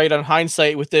back, right, on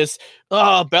hindsight with this,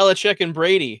 Belichick and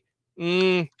Brady.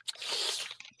 It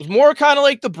was more kind of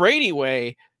like the Brady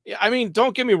way. I mean,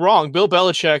 don't get me wrong, Bill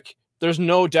Belichick, there's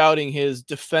no doubting his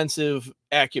defensive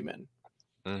acumen.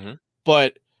 Mm-hmm.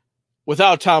 But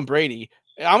without Tom Brady,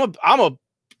 I'm a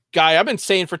guy, I've been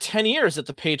saying for 10 years that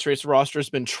the Patriots roster has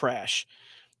been trash.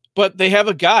 But they have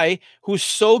a guy who's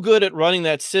so good at running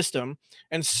that system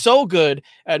and so good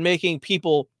at making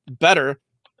people better.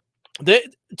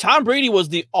 Tom Brady was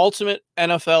the ultimate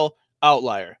NFL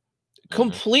outlier.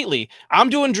 Completely. I'm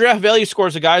doing draft value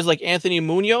scores of guys like Anthony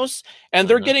Munoz, and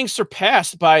they're getting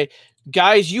surpassed by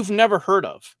guys you've never heard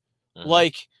of,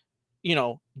 like,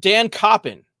 Dan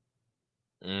Coppin.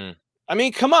 I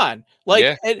mean, come on.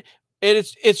 Like, Yeah.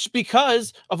 it's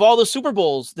because of all the Super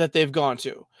Bowls that they've gone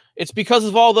to. It's because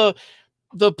of all the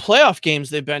playoff games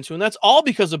they've been to, and that's all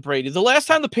because of Brady. The last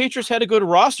time the Patriots had a good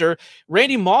roster,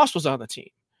 Randy Moss was on the team.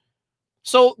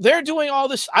 So they're doing all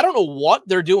this. I don't know what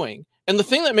they're doing. And the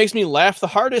thing that makes me laugh the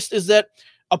hardest is that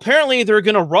apparently they're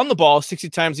going to run the ball 60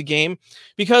 times a game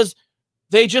because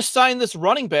they just signed this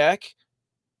running back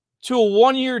to a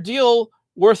 1-year deal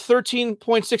worth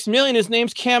 $13.6 million. His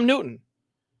name's Cam Newton.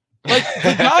 Like,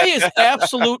 the guy is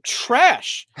absolute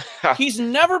trash. He's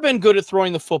never been good at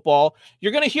throwing the football.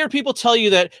 You're going to hear people tell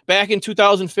you that back in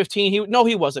 2015,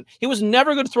 he wasn't. He was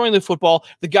never good at throwing the football.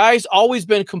 The guy's always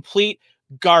been complete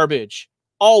garbage.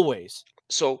 Always.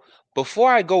 So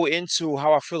before I go into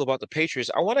how I feel about the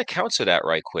Patriots, I want to counter that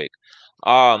right quick.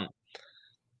 Um,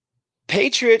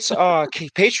 Patriots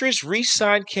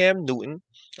re-signed Cam Newton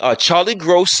Charlie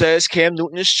Gross says Cam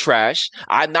Newton is trash.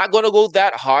 I'm not going to go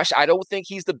that harsh. I don't think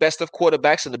he's the best of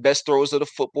quarterbacks and the best throwers of the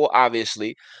football,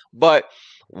 obviously. But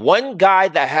one guy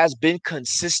that has been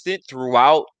consistent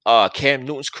throughout Cam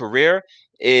Newton's career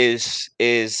is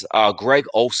Greg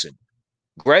Olsen.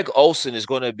 Greg Olsen is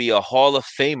going to be a Hall of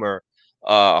Famer,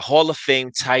 Hall of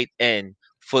Fame tight end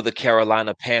for the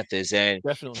Carolina Panthers, and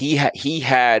Definitely. he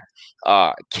had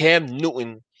Cam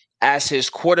Newton as his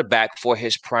quarterback for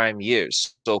his prime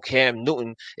years. So Cam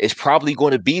Newton is probably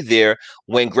going to be there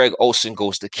when Greg Olsen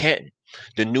goes to Canton.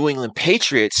 The New England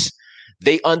Patriots,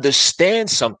 they understand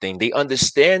something. They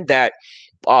understand that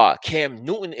Cam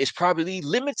Newton is probably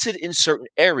limited in certain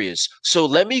areas. So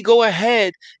let me go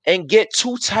ahead and get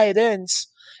two tight ends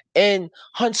and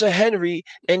Hunter Henry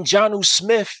and Jonnu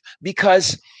Smith,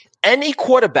 because any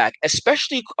quarterback,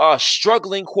 especially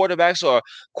struggling quarterbacks or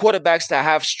quarterbacks that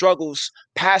have struggles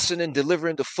passing and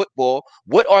delivering the football,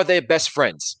 what are their best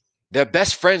friends? Their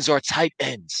best friends are tight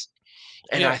ends.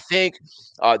 And I think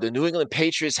the New England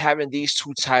Patriots having these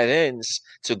two tight ends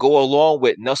to go along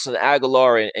with Nelson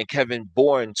Agholor and Kevin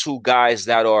Bourne, two guys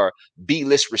that are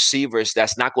B-list receivers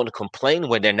that's not going to complain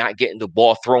when they're not getting the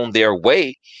ball thrown their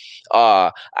way.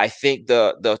 I think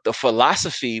the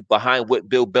philosophy behind what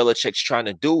Bill Belichick's trying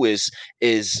to do is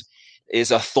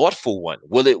a thoughtful one.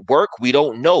 Will it work? We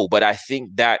don't know, but I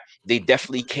think that they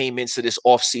definitely came into this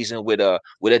offseason with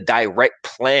a direct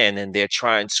plan, and they're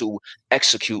trying to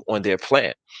execute on their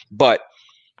plan. But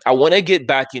I want to get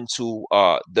back into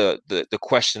the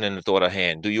question and the thought at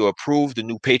hand. Do you approve the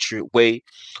new Patriot way,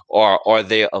 or are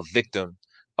they a victim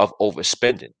of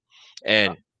overspending?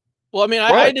 And well, I mean,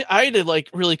 I had to like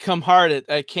really come hard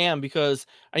at Cam because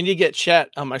I need to get Chet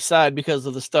on my side because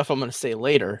of the stuff I'm going to say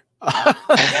later that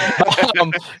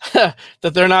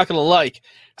they're not going to like.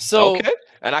 So, okay,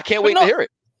 and I can't wait to hear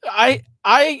it. I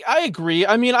agree.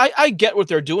 I mean, I get what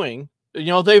they're doing. You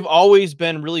know, they've always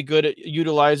been really good at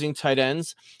utilizing tight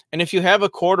ends, and if you have a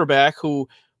quarterback who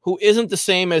isn't the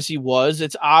same as he was,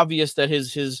 it's obvious that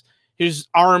his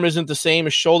arm isn't the same,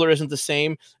 his shoulder isn't the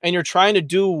same, and you're trying to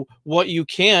do what you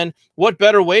can. What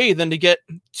better way than to get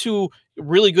two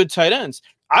really good tight ends?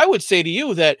 I would say to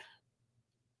you that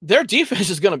their defense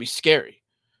is going to be scary.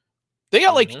 They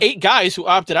got like 8 guys who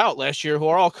opted out last year who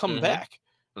are all coming back.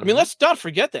 I mean, let's not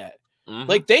forget that.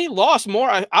 Like, they lost more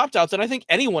opt-outs than I think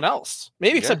anyone else,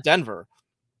 maybe except Denver.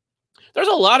 There's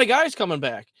a lot of guys coming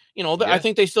back. You know, I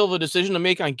think they still have a decision to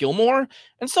make on Gilmore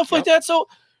and stuff like that. So,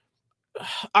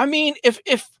 I mean,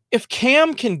 if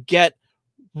Cam can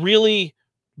really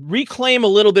reclaim a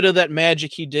little bit of that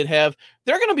magic he did have,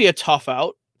 they're going to be a tough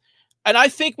out. And I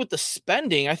think with the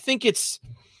spending, I think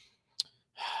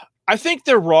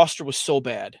their roster was so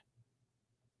bad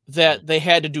that they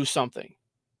had to do something.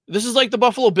 This is like the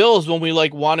Buffalo Bills when we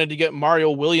like wanted to get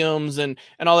Mario Williams and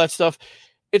all that stuff.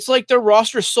 It's like their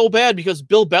roster is so bad because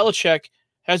Bill Belichick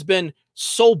has been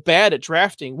so bad at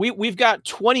drafting. We've got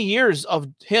 20 years of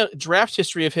draft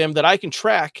history of him that I can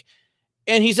track,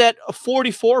 and he's at a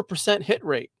 44% hit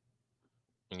rate.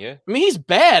 Yeah. I mean, he's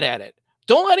bad at it.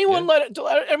 Don't let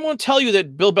everyone tell you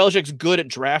that Bill Belichick's good at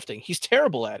drafting. He's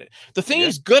terrible at it. The thing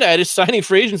he's good at is signing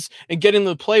free agents and getting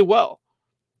them to play well.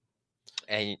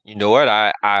 And you know what?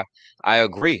 I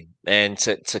agree. And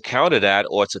to counter that,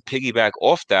 or to piggyback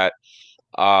off that,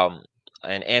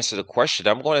 and answer the question,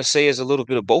 I'm going to say is a little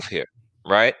bit of both here,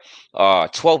 right?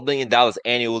 $12 million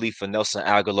annually for Nelson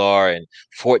Agholor and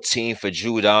 14 for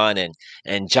Judon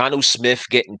and Jonnu Smith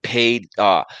getting paid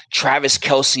Travis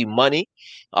Kelce money.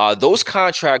 Those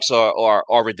contracts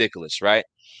are ridiculous, right?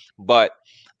 But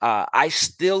I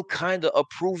still kind of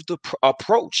approve the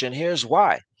approach, and here's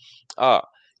why.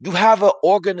 You have an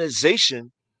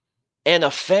organization and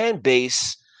a fan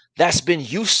base that's been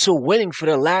used to winning for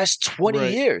the last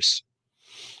 20 years.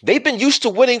 They've been used to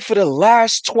winning for the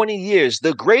last 20 years.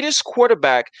 The greatest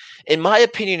quarterback, in my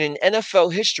opinion, in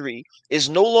NFL history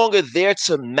is no longer there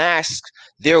to mask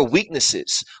their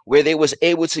weaknesses, where they was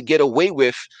able to get away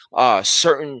with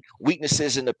certain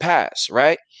weaknesses in the past,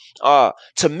 right?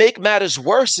 To make matters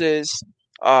worse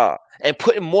and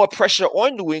putting more pressure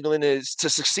on New England is to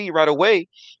succeed right away,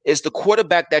 is the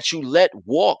quarterback that you let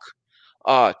walk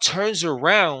turns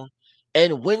around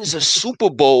and wins a Super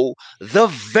Bowl the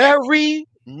very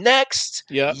next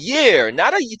year.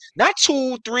 Not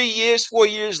 2, 3 years, 4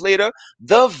 years later,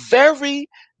 the very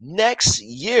next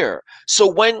year. So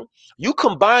when you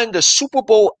combine the Super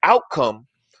Bowl outcome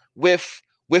with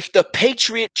the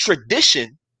Patriot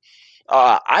tradition,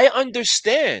 I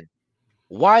understand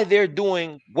why they're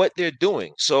doing what they're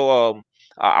doing. So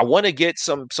I want to get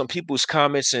some people's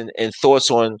comments and thoughts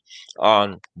on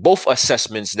both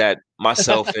assessments that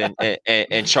myself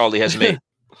and Charlie has made.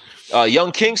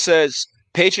 Young King says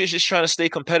Patriots just trying to stay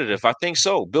competitive. I think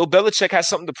so. Bill Belichick has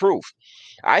something to prove.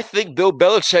 I think Bill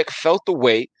Belichick felt the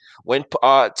way when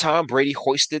Tom Brady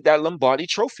hoisted that Lombardi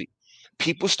trophy.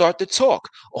 People start to talk.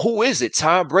 Who is it,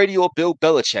 Tom Brady or Bill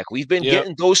Belichick? We've been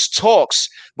getting those talks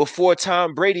before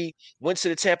Tom Brady went to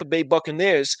the Tampa Bay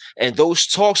Buccaneers, and those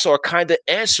talks are kind of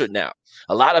answered now.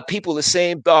 A lot of people are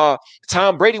saying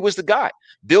Tom Brady was the guy.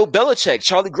 Bill Belichick,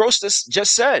 Charlie Gross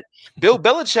just said, Bill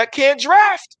Belichick can't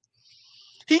draft.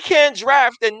 He can't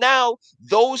draft, and now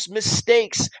those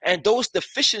mistakes and those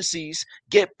deficiencies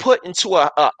get put into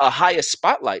a higher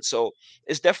spotlight. So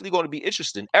it's definitely going to be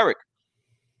interesting. Eric,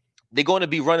 they're going to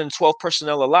be running 12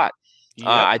 personnel a lot. Yep.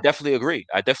 I definitely agree.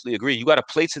 You got to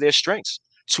play to their strengths.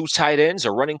 2 tight ends,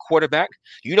 a running quarterback.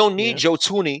 You don't need Joe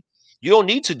Thuney. You don't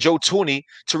need Joe Thuney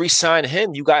to re-sign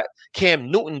him. You got Cam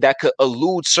Newton that could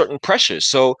elude certain pressures.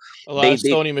 So a lot of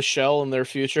Sony Michel in their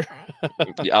future.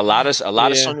 a lot of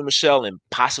Sony Michel and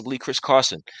possibly Chris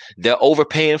Carson. They're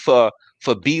overpaying for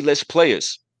B-list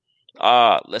players.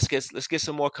 Let's get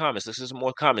some more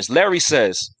comments. Larry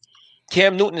says,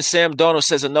 Cam Newton and Sam Darnold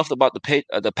says enough about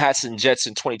the Pats and Jets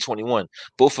in 2021.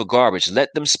 Both are garbage. Let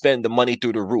them spend the money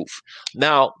through the roof.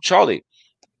 Now, Charlie,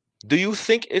 do you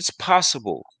think it's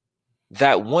possible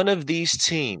that one of these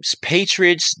teams,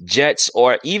 Patriots, Jets,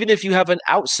 or even if you have an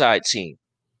outside team,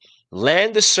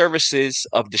 land the services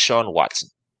of Deshaun Watson?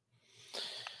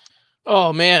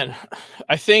 Oh, man.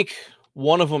 I think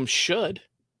one of them should.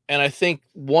 And I think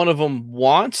one of them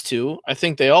wants to. I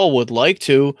think they all would like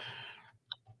to.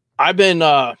 I've been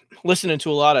listening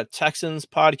to a lot of Texans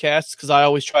podcasts because I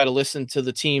always try to listen to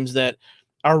the teams that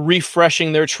are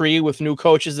refreshing their tree with new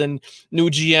coaches and new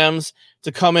GMs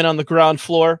to come in on the ground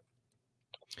floor.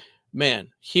 Man,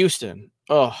 Houston.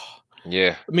 Oh,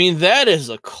 yeah. I mean, that is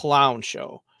a clown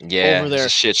show. Yeah, over there.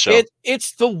 It's a shit show.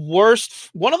 It's the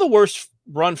worst, one of the worst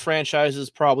run franchises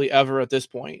probably ever at this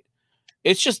point.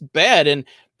 It's just bad. And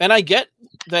I get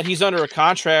that he's under a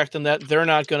contract and that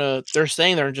they're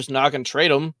saying they're just not going to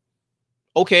trade him.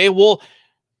 Okay, well,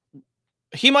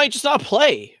 he might just not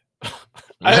play.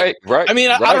 Right. I mean,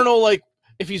 I don't know, like,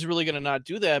 if he's really going to not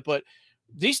do that, but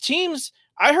these teams,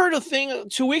 I heard a thing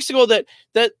 2 weeks ago that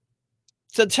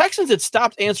the Texans had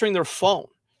stopped answering their phone,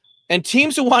 and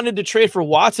teams who wanted to trade for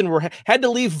Watson had to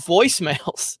leave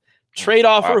voicemails, trade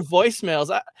offer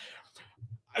voicemails.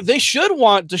 They should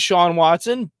want Deshaun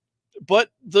Watson, but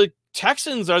the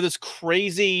Texans are this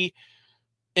crazy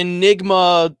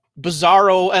enigma,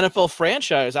 bizarro NFL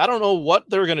franchise. I don't know what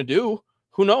they're going to do.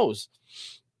 Who knows?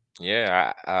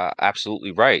 Yeah,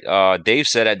 absolutely right. Dave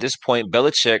said at this point,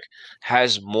 Belichick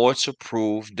has more to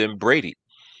prove than Brady.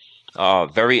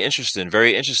 Very interesting.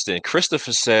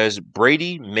 Christopher says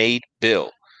Brady made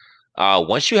Bill.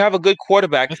 Once you have a good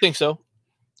quarterback, I think so.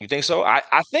 You think so?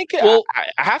 I think I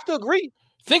have to agree.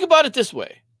 Think about it this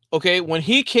way. Okay, when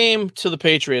he came to the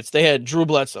Patriots, they had Drew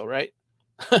Bledsoe, right?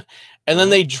 And then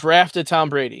they drafted Tom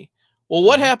Brady. Well,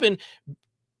 what happened?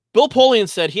 Bill Polian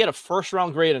said he had a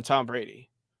first-round grade on Tom Brady.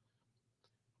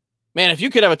 Man, if you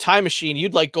could have a time machine,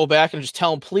 you'd like go back and just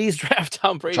tell him, please draft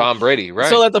Tom Brady. Tom Brady, right.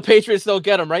 So that the Patriots don't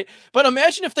get him, right? But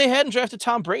imagine if they hadn't drafted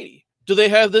Tom Brady. Do they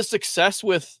have this success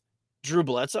with Drew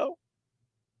Bledsoe?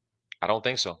 I don't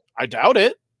think so. I doubt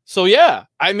it. So, yeah,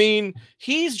 I mean,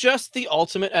 he's just the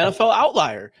ultimate NFL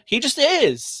outlier. He just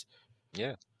is.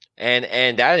 Yeah.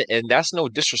 And that's no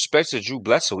disrespect to Drew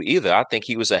Bledsoe either. I think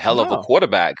he was a hell of a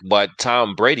quarterback, but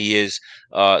Tom Brady is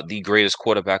the greatest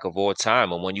quarterback of all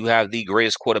time. And when you have the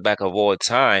greatest quarterback of all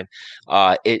time,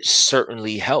 it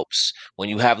certainly helps. When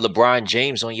you have LeBron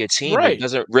James on your team, It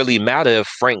doesn't really matter if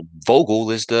Frank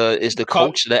Vogel is the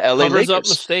coach of the LA Lakers. Covers up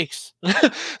mistakes.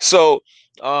 So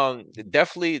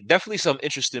definitely some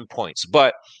interesting points.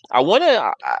 But I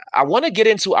wanna get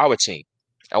into our team.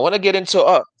 I want to get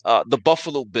into the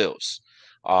Buffalo Bills.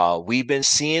 We've been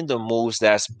seeing the moves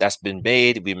that's been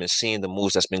made. We've been seeing the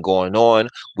moves that's been going on.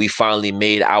 We finally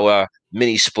made our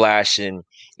mini splash in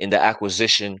the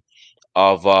acquisition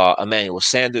of Emmanuel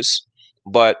Sanders.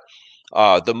 But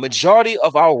the majority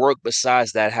of our work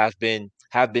besides that have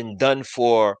been done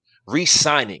for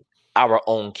re-signing our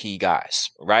own key guys,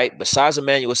 right? Besides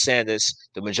Emmanuel Sanders,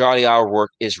 the majority of our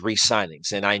work is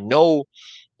re-signings. And I know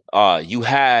you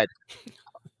had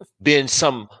been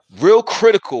some real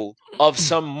critical of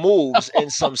some moves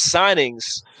and some signings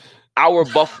our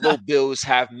Buffalo Bills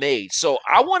have made. So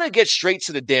I want to get straight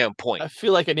to the damn point. I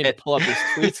feel like I need to pull up his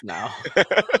tweets now.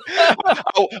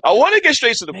 I want to get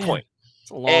straight to the point.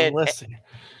 It's a long list.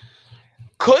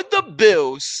 Could the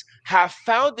Bills have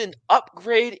found an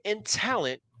upgrade in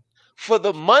talent for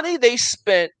the money they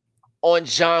spent on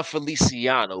John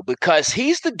Feliciano? Because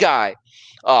he's the guy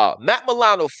Matt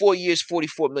Milano, 4 years,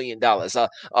 $44 million.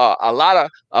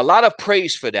 A lot of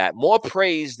praise for that. More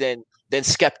praise than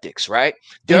skeptics, right?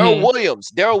 Daryl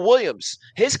Williams,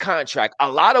 his contract, a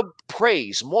lot of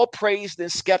praise, more praise than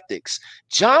skeptics.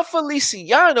 John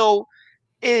Feliciano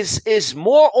is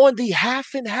more on the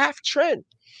half and half trend.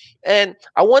 And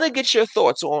I want to get your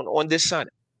thoughts on this signing.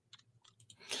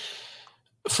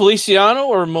 Feliciano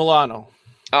or Milano?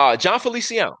 John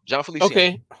Feliciano.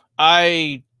 Okay.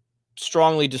 I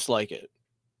strongly dislike it.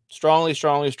 Strongly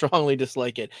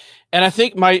dislike it. And I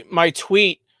think my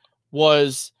tweet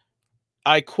was,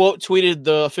 I quote tweeted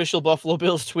the official Buffalo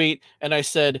Bills tweet, and I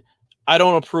said, I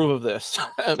don't approve of this.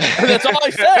 That's all I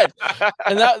said.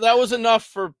 And that was enough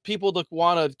for people to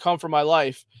want to come for my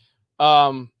life.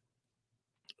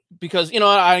 Because,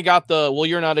 I got well,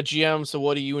 you're not a GM, so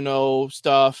what do you know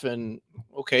stuff. And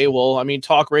okay, well, I mean,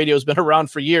 talk radio has been around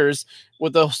for years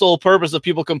with the sole purpose of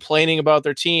people complaining about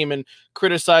their team and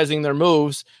criticizing their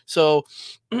moves. So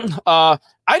I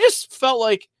just felt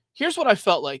like, here's what I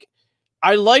felt like.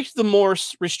 I liked the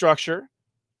Morse restructure.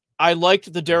 I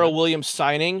liked the Daryl Williams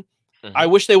signing. I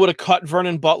wish they would have cut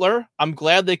Vernon Butler. I'm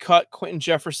glad they cut Quentin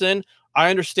Jefferson.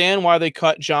 I understand why they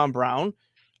cut John Brown.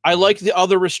 I like the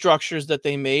other restructures that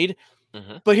they made.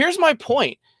 But here's my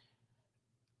point.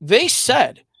 They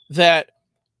said that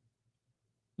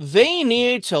they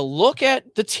needed to look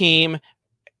at the team,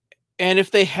 and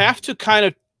if they have to kind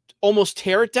of almost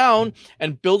tear it down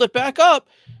and build it back up,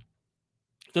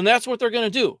 then that's what they're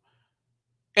going to do.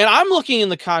 And I'm looking in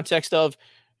the context of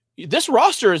this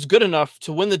roster is good enough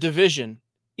to win the division,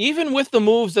 even with the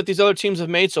moves that these other teams have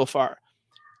made so far.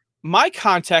 My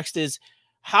context is,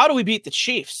 how do we beat the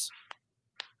Chiefs?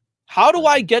 How do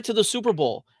I get to the Super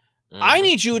Bowl? I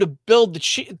need you to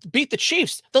beat the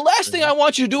Chiefs. The last thing I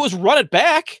want you to do is run it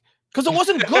back, because it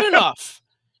wasn't good enough.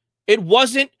 It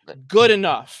wasn't good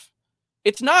enough.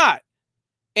 It's not.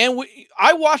 And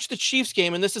I watched the Chiefs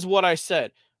game, and this is what I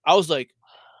said. I was like,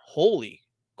 holy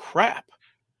crap.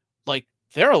 Like,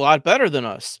 they're a lot better than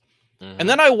us. And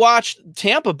then I watched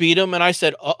Tampa beat them, and I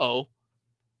said, uh-oh.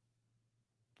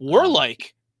 We're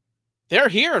like, they're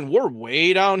here, and we're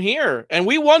way down here. And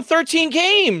we won 13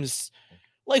 games.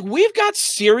 Like, we've got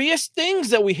serious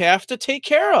things that we have to take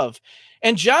care of.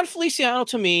 And John Feliciano,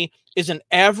 to me, is an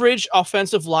average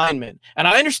offensive lineman. And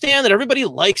I understand that everybody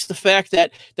likes the fact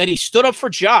that he stood up for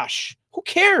Josh. Who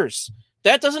cares?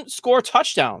 That doesn't score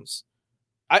touchdowns.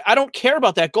 I don't care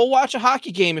about that. Go watch a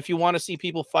hockey game if you want to see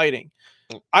people fighting.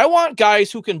 I want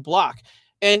guys who can block.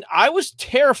 And I was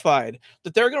terrified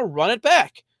that they're going to run it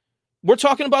back. We're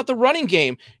talking about the running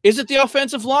game. Is it the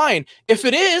offensive line? If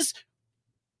it is,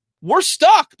 we're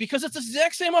stuck, because it's the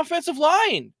exact same offensive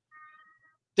line.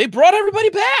 They brought everybody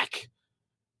back.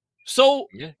 So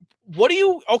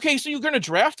okay, so you're going to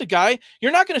draft a guy.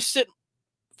 You're not going to sit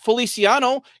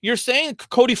Feliciano. You're saying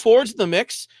Cody Ford's in the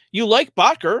mix. You like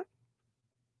Butker.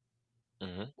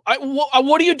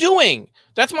 What are you doing?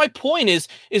 That's my point is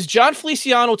John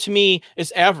Feliciano, to me,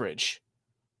 is average.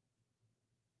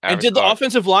 And did the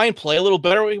offensive line play a little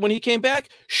better when he came back?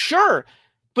 Sure.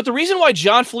 But the reason why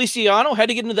John Feliciano had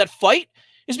to get into that fight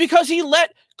is because he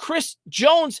let Chris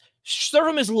Jones serve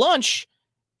him his lunch,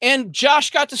 and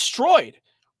Josh got destroyed.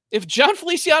 If John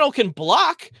Feliciano can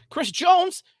block Chris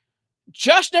Jones,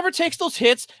 Josh never takes those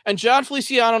hits, and John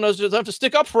Feliciano doesn't have to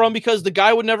stick up for him, because the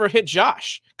guy would never hit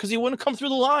Josh because he wouldn't come through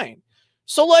the line.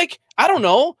 So, like, I don't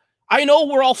know. I know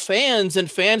we're all fans,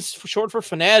 and fans short for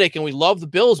fanatic, and we love the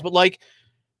Bills, but, like,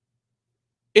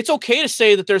 it's okay to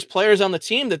say that there's players on the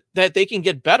team that they can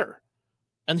get better.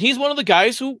 And he's one of the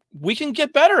guys who we can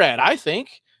get better at, I think.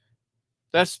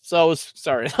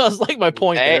 Sorry. That was like my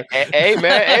point there. Hey,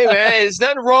 man. There's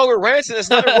nothing wrong with ranting.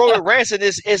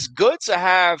 It's good to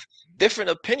have different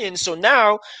opinions. So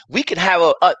now we can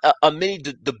have a mini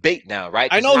debate now, right?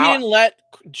 I know he didn't let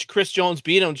Chris Jones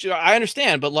beat him. I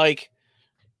understand, but, like,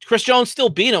 Chris Jones still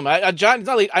beat him. I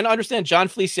understand John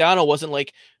Feliciano wasn't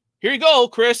like, here you go,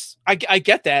 Chris. I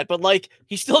get that, but, like,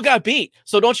 he still got beat.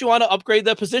 So don't you want to upgrade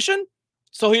that position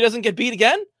so he doesn't get beat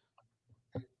again?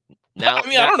 Now, I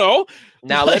don't know.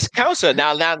 Now let's counter.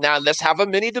 Now let's have a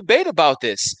mini debate about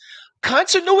this.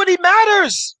 Continuity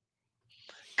matters.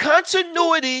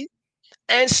 Continuity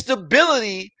and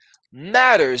stability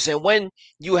matters. And when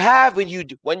you have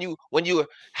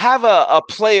a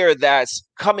player that's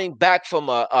coming back from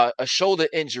a shoulder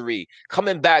injury,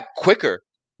 coming back quicker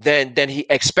than he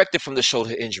expected from the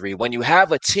shoulder injury. When you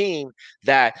have a team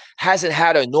that hasn't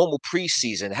had a normal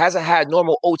preseason, hasn't had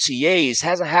normal OTAs,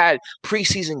 hasn't had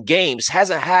preseason games,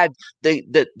 hasn't had the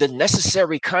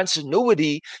necessary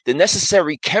continuity, the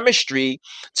necessary chemistry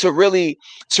to really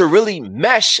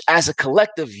mesh as a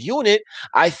collective unit,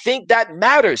 I think that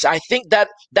matters. I think that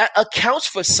accounts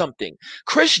for something.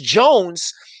 Chris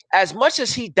Jones, as much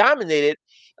as he dominated,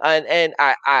 and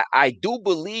I do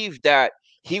believe that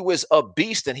he was a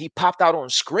beast and he popped out on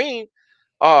screen.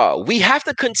 We have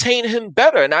to contain him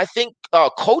better. And I think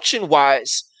coaching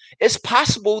wise, it's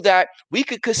possible that we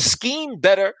could scheme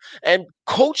better and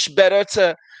coach better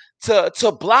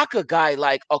to block a guy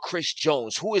like a Chris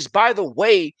Jones, who is, by the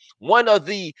way, one of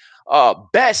the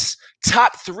best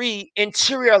top 3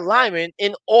 interior linemen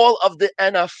in all of the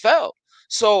NFL.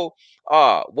 So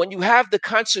when you have the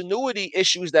continuity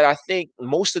issues that I think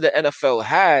most of the NFL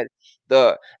had,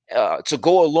 to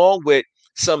go along with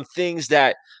some things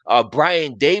that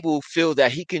Brian Daboll feel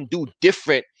that he can do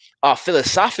different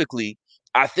philosophically,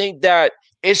 I think that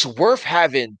it's worth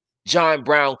having John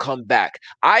Brown come back.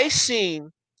 I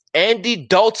seen Andy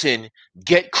Dalton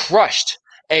get crushed,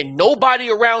 and nobody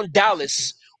around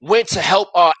Dallas went to help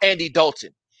Andy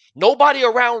Dalton. Nobody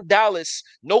around Dallas,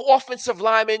 no offensive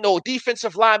lineman, no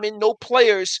defensive lineman, no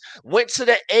players went to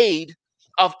the aid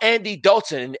of Andy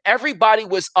Dalton, and everybody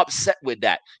was upset with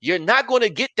that. You're not going to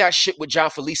get that shit with John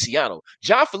Feliciano.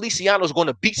 John Feliciano is going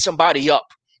to beat somebody up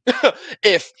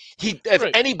if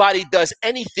anybody does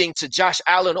anything to Josh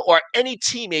Allen or any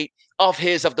teammate of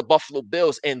his of the Buffalo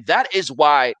Bills, and that is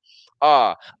why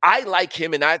I like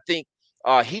him, and I think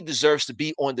he deserves to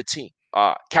be on the team.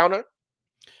 Counter?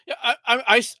 Yeah,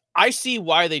 I see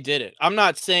why they did it. I'm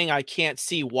not saying I can't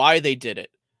see why they did it.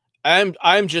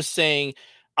 I'm just saying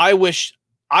I wish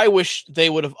they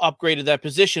would have upgraded that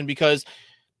position, because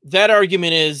that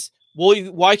argument is, well,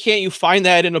 why can't you find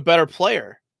that in a better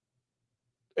player?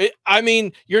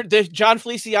 John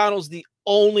Feliciano's the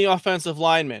only offensive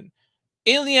lineman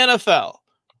in the NFL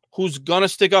who's gonna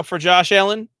stick up for Josh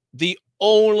Allen. The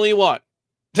only one.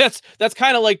 That's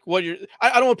kind of like what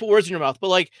I don't want to put words in your mouth, but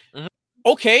like,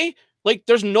 okay, like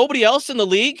there's nobody else in the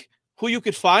league who you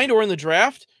could find or in the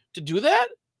draft to do that.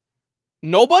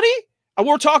 Nobody.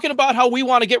 We're talking about how we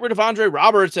want to get rid of Andre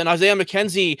Roberts and Isaiah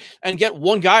McKenzie and get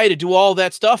one guy to do all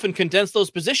that stuff and condense those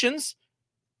positions.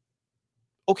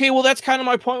 Okay, well, that's kind of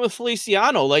my point with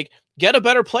Feliciano. Like, get a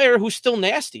better player who's still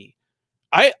nasty.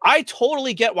 I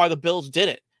totally get why the Bills did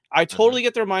it. I totally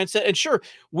get their mindset. And sure,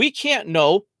 we can't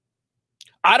know.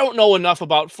 I don't know enough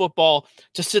about football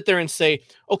to sit there and say,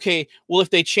 okay, well,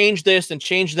 if they change this and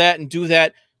change that and do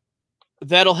that,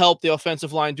 that'll help the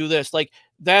offensive line do this. Like,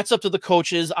 that's up to the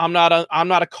coaches. I'm not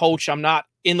a coach. I'm not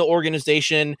in the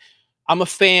organization. I'm a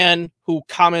fan who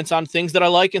comments on things that I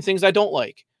like and things I don't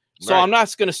like. So I'm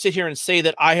not going to sit here and say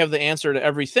that I have the answer to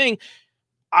everything.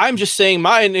 I'm just saying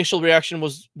my initial reaction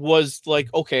was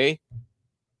like, okay,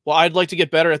 well, I'd like to get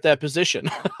better at that position.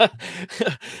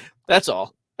 That's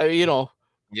all.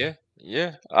 Yeah.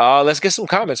 Let's get some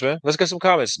comments, man. Let's get some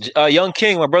comments. Young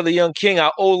King, my brother Young King,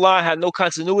 our O-line had no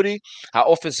continuity.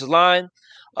 Our offensive line,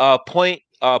 point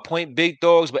big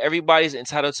dogs, but everybody's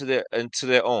entitled to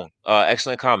their own.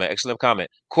 Excellent comment.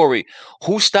 Corey,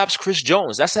 who stops Chris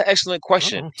Jones? That's an excellent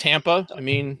question. Tampa. I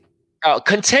mean,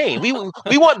 contain. We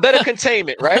want better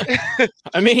containment, right?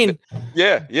 I mean,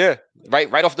 yeah.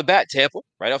 Right off the bat, Tampa.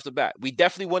 Right off the bat, we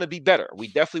definitely want to be better.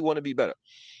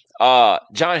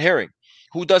 John Herring,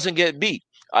 who doesn't get beat?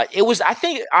 I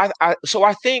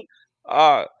think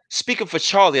speaking for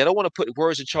Charlie, I don't want to put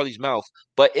words in Charlie's mouth,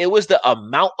 but it was the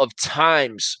amount of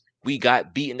times we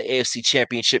got beat in the AFC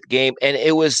Championship game, and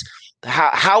it was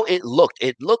how it looked.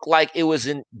 It looked like it was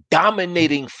in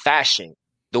dominating fashion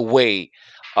the way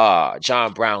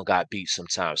John Brown got beat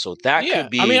sometimes. So that could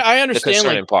be. I mean, I understand the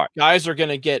concerning part. Guys are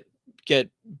gonna get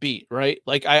beat, right?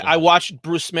 Like I watched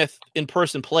Bruce Smith in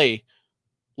person play.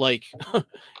 Like,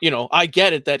 I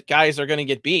get it that guys are going to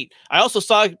get beat. I also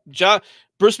saw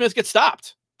Bruce Smith get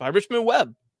stopped by Richmond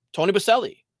Webb, Tony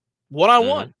Baselli,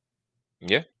 one-on-one.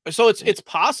 Yeah. So it's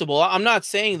possible. I'm not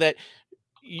saying that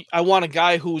I want a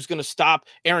guy who's going to stop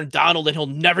Aaron Donald and he'll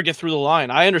never get through the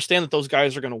line. I understand that those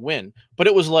guys are going to win, but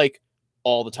it was like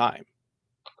all the time.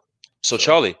 So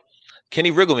Charlie,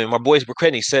 Kenny Riggleman, my boy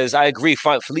McCredney, says, I agree.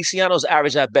 Feliciano's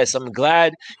average at best. I'm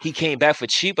glad he came back for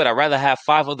cheap, but I'd rather have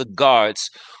 5 other guards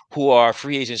who are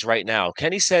free agents right now.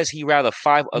 Kenny says he'd rather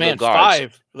 5 other guards.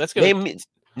 5. Let's go. Name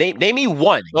me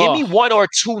one. Give me 1 or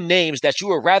 2 names that you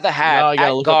would rather have I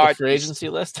gotta look guard. up the free agency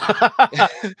list. People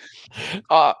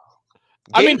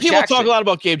talk a lot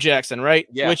about Gabe Jackson, right?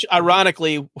 Yeah. Which,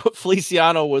 ironically,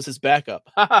 Feliciano was his backup.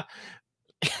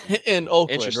 in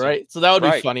Oakland, right? So that would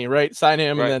be funny, right? Sign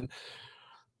him, and then.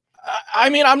 I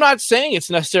mean, I'm not saying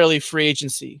it's necessarily free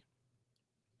agency.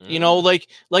 You know, like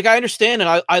I understand,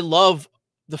 and I love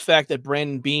the fact that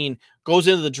Brandon Beane goes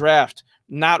into the draft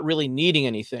not really needing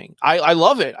anything. I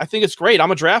love it. I think it's great.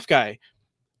 I'm a draft guy.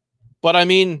 But I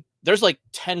mean, there's like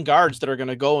 10 guards that are going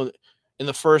to go in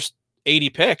the first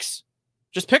 80 picks.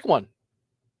 Just pick one.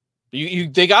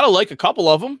 They got to like a couple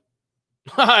of them.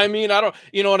 I mean,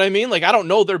 you know what I mean? Like, I don't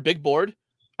know their big board.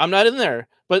 I'm not in there.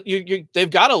 But they've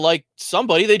got to like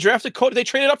somebody. They drafted Cody. They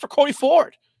traded up for Cody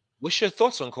Ford. What's your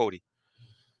thoughts on Cody?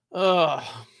 I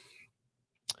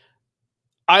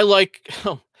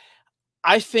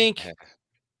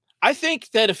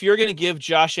think that if you're going to give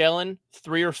Josh Allen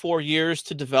 3 or 4 years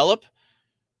to develop,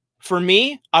 for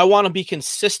me, I want to be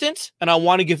consistent and I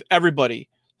want to give everybody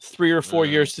 3 or 4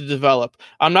 years to develop.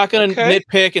 I'm not going to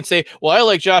nitpick and say, well, I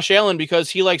like Josh Allen because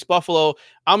he likes Buffalo.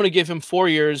 I'm going to give him 4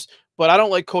 years, but I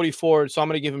don't like Cody Ford, so I'm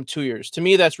going to give him 2 years. To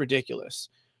me, that's ridiculous.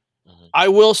 I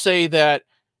will say that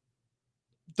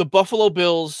the Buffalo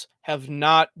Bills have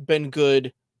not been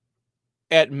good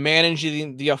at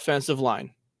managing the offensive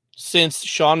line since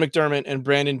Sean McDermott and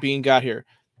Brandon Beane got here.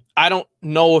 I don't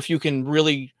know if you can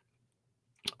really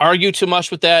argue too much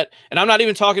with that. And I'm not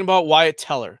even talking about Wyatt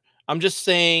Teller. I'm just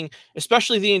saying,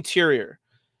 especially the interior.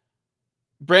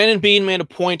 Brandon Beane made a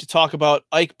point to talk about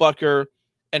Ike Butker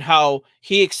and how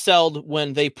he excelled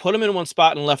when they put him in one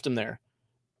spot and left him there.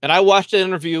 And I watched the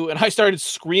interview and I started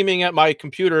screaming at my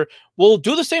computer, we'll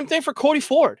do the same thing for Cody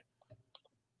Ford.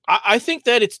 I think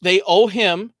that they owe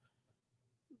him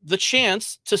the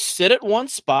chance to sit at one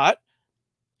spot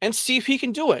and see if he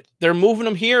can do it. They're moving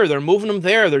him here. They're moving him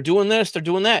there. They're doing this. They're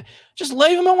doing that. Just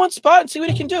leave him in one spot and see what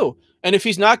he can do. And if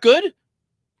he's not good,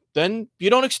 then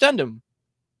you don't extend him.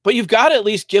 But you've got to at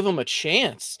least give him a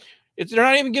chance. They're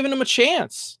not even giving him a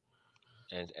chance.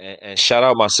 And shout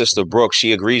out my sister Brooke.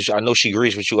 She agrees. I know she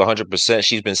agrees with you 100%.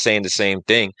 She's been saying the same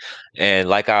thing. And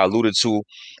like I alluded to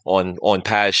on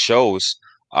past shows,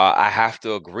 I have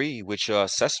to agree with your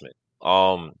assessment.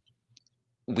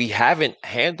 We haven't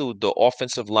handled the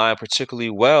offensive line particularly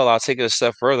well. I'll take it a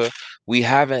step further. We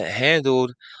haven't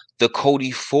handled the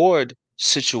Cody Ford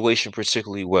situation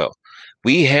particularly well.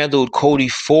 We handled Cody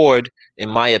Ford, in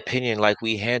my opinion, like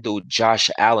we handled Josh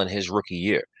Allen his rookie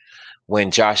year. When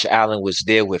Josh Allen was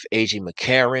there with A.J.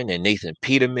 McCarron and Nathan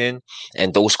Peterman,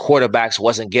 and those quarterbacks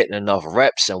wasn't getting enough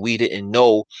reps, and we didn't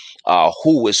know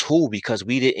who was who because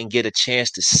we didn't get a chance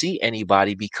to see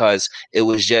anybody because it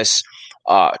was just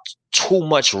too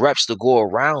much reps to go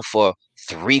around for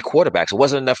 3 quarterbacks. It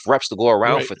wasn't enough reps to go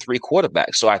around for 3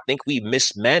 quarterbacks. So I think we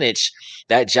mismanaged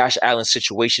that Josh Allen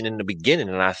situation in the beginning,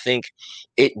 and I think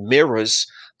it mirrors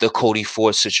the Cody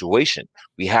Ford situation.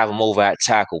 We have him over at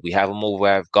tackle. We have him over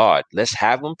at guard. Let's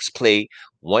have him play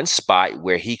one spot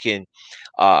where he can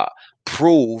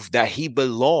prove that he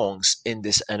belongs in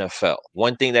this NFL.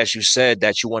 One thing that you said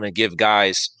that you want to give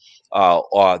guys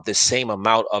the same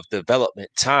amount of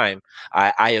development time.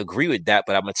 I agree with that,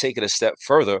 but I'm gonna take it a step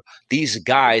further. These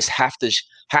guys have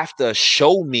to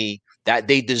show me that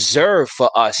they deserve for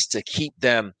us to keep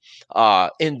them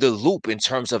in the loop in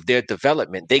terms of their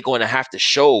development. They're going to have to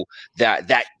show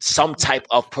that some type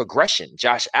of progression.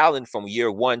 Josh Allen from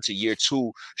year 1 to year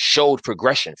 2 showed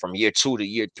progression. From year 2 to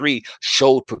year 3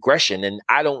 showed progression. And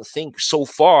I don't think so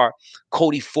far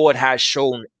Cody Ford has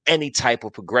shown any type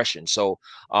of progression. So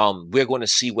we're going to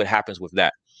see what happens with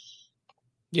that.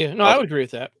 Yeah, no, I would agree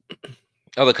with that.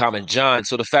 Other comment, John.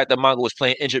 So the fact that Mongo was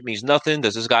playing injured means nothing.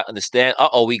 Does this guy understand?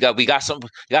 We got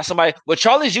somebody. Well,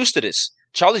 Charlie's used to this.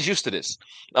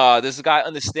 Does this guy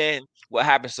understand what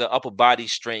happens to upper body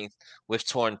strength with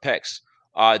torn pecs?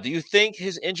 Do you think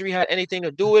his injury had anything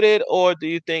to do with it, or do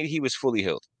you think he was fully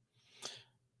healed?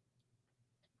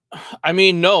 I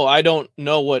mean, no, I don't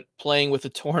know what playing with a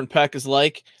torn pec is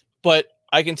like, but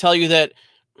I can tell you that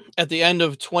at the end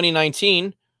of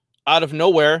 2019, out of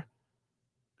nowhere,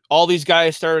 all these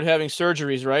guys started having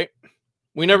surgeries, right?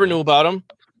 We never knew about them,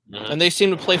 and they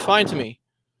seem to play fine to me.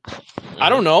 I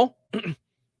don't know.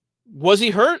 Was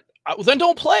he hurt? Then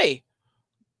don't play.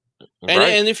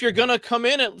 And if you're going to come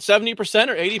in at 70%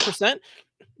 or 80%,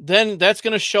 then that's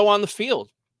going to show on the field.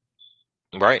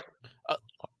 Right.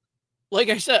 Like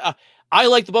I said, I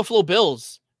like the Buffalo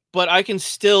Bills, but I can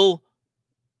still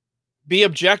be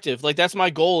objective. Like, that's my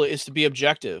goal, is to be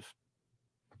objective.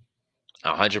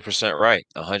 100% right.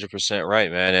 100%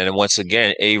 right, man. And once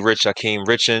again, Rich Hakeem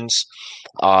Richens,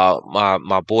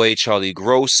 my boy Charlie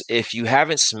Gross. If you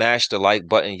haven't smashed the like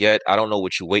button yet, I don't know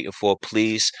what you're waiting for.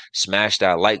 Please smash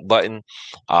that like button.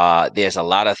 There's a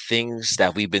lot of things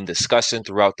that we've been discussing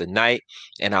throughout the night,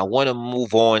 and I want to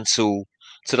move on to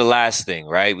to the last thing,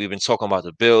 right? We've been talking about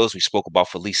the Bills. We spoke about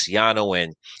Feliciano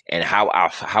and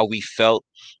how we felt.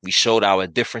 We showed our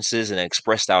differences and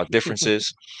expressed our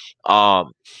differences.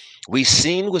 We've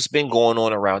seen what's been going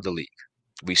on around the league.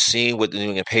 We've seen what the New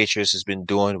England Patriots has been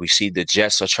doing. We see the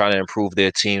Jets are trying to improve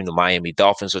their team. The Miami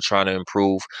Dolphins are trying to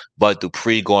improve. Bud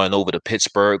Dupree going over to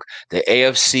Pittsburgh. The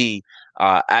AFC,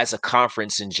 as a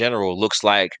conference in general, looks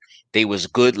like they was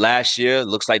good last year.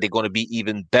 Looks like they're going to be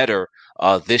even better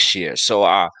this year. So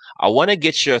I want to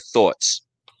get your thoughts.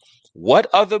 What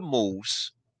other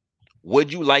moves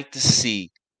would you like to see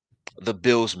the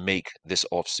Bills make this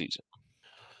offseason?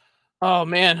 Oh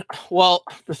man, well,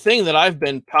 the thing that I've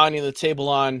been pounding the table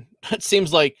on, it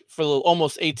seems like for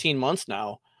almost 18 months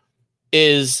now,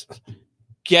 is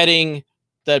getting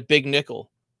that big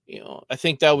nickel. I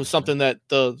think that was something that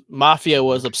the Mafia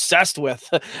was obsessed with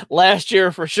last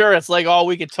year for sure. It's like all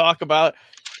we could talk about,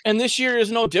 and this year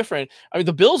is no different. I mean,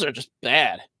 the Bills are just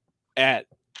bad at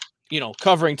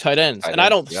covering tight ends, and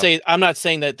I'm not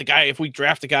saying that the guy, if we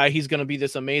draft a guy, he's going to be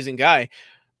this amazing guy,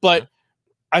 but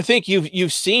I think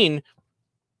you've seen,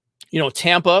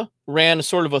 Tampa ran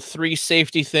sort of a 3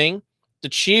 safety thing. The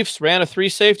Chiefs ran a 3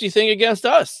 safety thing against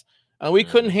us, and we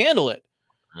couldn't handle it.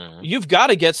 You've got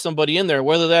to get somebody in there,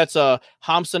 whether that's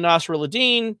Hamza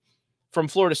Nasruddin from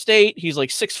Florida State. He's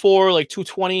like 6'4", like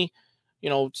 220,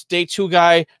 day 2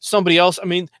 guy, somebody else. I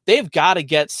mean, they've got to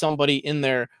get somebody in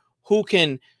there who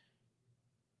can,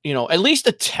 at least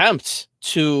attempt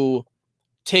to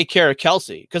take care of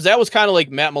Kelce, because that was kind of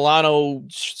like Matt Milano /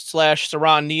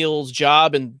 Saron Neal's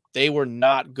job, and they were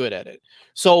not good at it.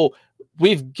 So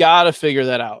we've got to figure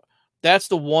that out. That's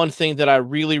the one thing that I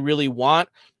really, really want.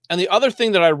 And the other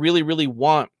thing that I really, really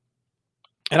want,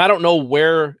 and I don't know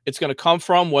where it's going to come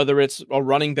from, whether it's a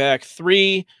running back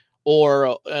 3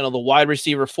 or the wide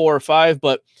receiver 4 or 5,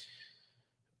 but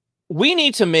we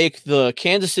need to make the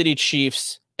Kansas City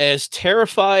Chiefs as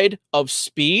terrified of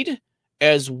speed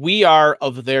as we are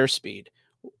of their speed.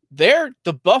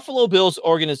 The Buffalo Bills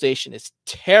organization is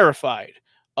terrified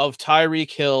of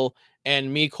Tyreek Hill and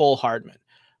Mecole Hardman.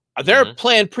 They're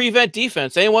playing prevent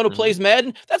defense. Anyone who plays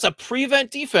Madden, that's a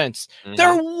prevent defense.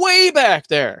 They're way back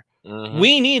there.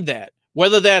 We need that.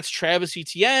 Whether that's Travis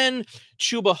Etienne,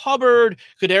 Chuba Hubbard,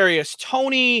 Kadarius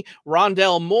Toney,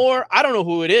 Rondell Moore, I don't know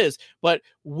who it is, but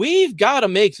we've got to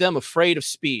make them afraid of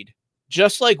speed,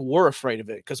 just like we're afraid of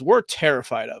it, because we're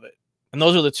terrified of it. And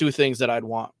those are the 2 things that I'd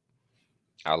want.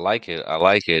 I like it.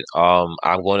 I'm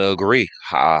going to agree.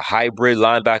 Hybrid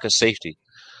linebacker safety.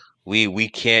 We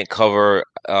can't cover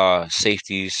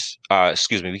safeties.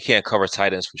 We can't cover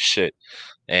tight ends for shit.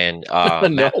 And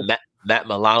no. Matt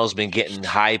Milano's been getting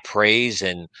high praise,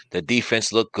 and the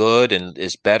defense looked good and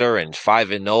is better, and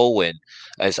 5-0 and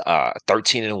as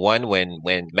 13-1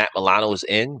 when Matt Milano is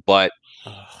in. But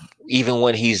even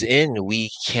when he's in,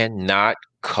 we cannot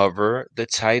cover the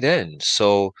tight end.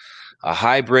 So a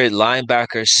hybrid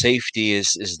linebacker safety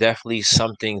is definitely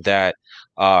something that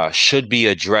should be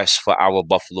addressed for our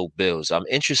Buffalo Bills. I'm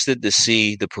interested to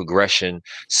see the progression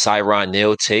Tyron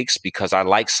Neal takes, because I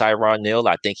like Tyron Neal.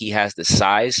 I think he has the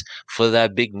size for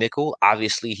that big nickel.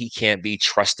 Obviously, he can't be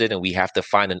trusted, and we have to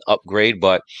find an upgrade,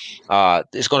 but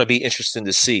it's going to be interesting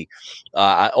to see.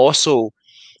 I also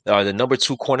the number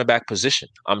 2 cornerback position.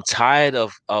 I'm tired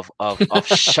of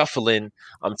shuffling.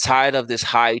 I'm tired of this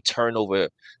high turnover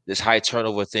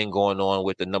thing going on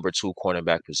with the number 2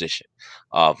 cornerback position.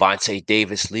 Vontae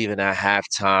Davis leaving at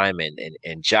halftime,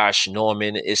 and Josh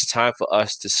Norman. It's time for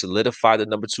us to solidify the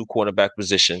number 2 cornerback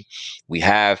position. We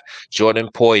have Jordan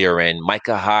Poyer and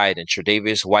Micah Hyde and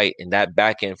Tre'Davious White in that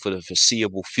back end for the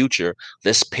foreseeable future.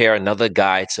 Let's pair another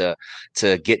guy to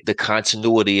get the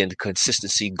continuity and the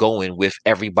consistency going with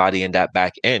everybody in that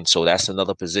back end. So that's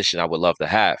another position I would love to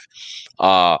have.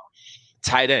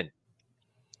 Tight end.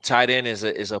 Tight end is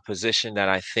a position that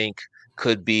I think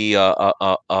could be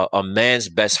a man's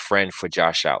best friend for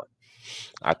Josh Allen.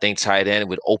 I think tight end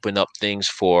would open up things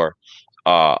for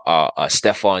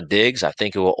Stephon Diggs. I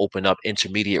think it will open up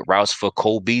intermediate routes for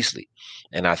Cole Beasley.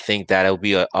 And I think that it'll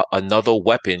be another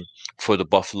weapon for the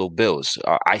Buffalo Bills.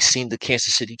 I seen the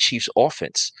Kansas City Chiefs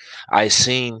offense. I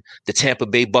seen the Tampa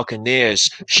Bay Buccaneers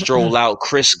stroll out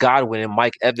Chris Godwin and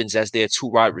Mike Evans as their 2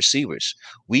 wide receivers.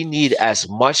 We need as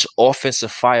much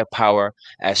offensive firepower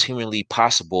as humanly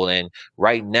possible. And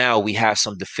right now we have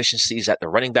some deficiencies at the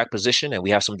running back position, and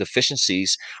we have some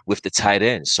deficiencies with the tight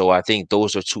end. So I think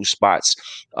those are 2 spots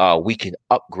we can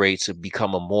upgrade to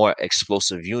become a more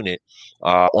explosive unit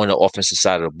on the offensive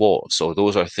side of the ball. So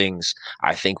those are things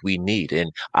I think we need.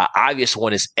 And obvious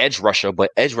one is edge rusher,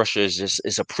 but edge rusher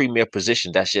is a premier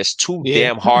position that's just too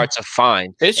damn hard to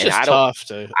find. It's and just tough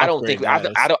to. I don't think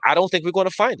we're going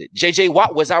to find it. J.J.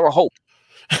 Watt was our hope.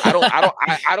 I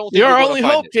don't think you're our only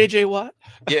hope, J.J. Watt.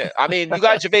 Yeah, I mean, you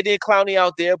got Jadeveon Clowney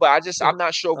out there, but I'm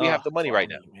not sure we have the money right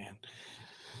now. Man.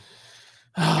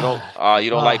 You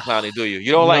don't like Clowney, do you?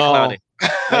 You don't like Clowney.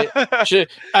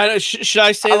 Should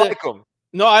I say I that? Like him.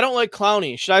 No, I don't like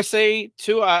Clowney. Should I say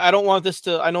too? I don't want this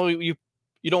to. I know you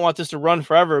don't want this to run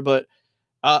forever, but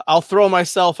I'll throw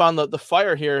myself on the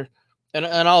fire here, and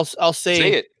I'll say,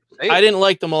 say it. I didn't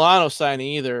like the Milano signing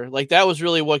either. Like that was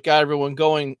really what got everyone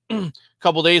going a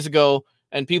couple days ago,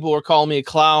 and people were calling me a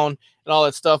clown and all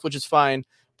that stuff, which is fine.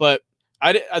 But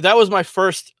that was my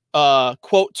first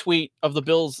quote tweet of the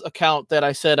Bills account that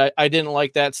I said I didn't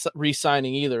like that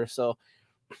re-signing either. So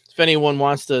if anyone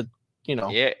wants to,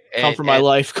 come for my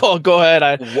life, go ahead.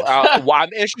 I'm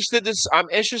interested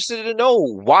to know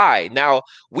why. Now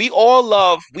we all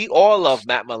love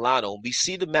Matt Milano. We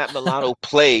see the Matt Milano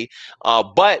play,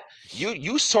 but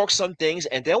you talk some things,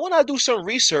 and then when I do some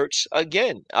research,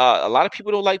 again, a lot of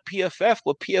people don't like PFF.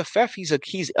 Well, PFF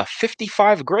he's a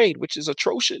 55 grade, which is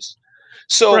atrocious.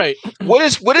 So right. what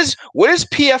is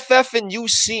PFF and you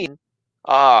seen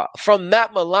from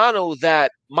Matt Milano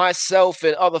that myself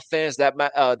and other fans that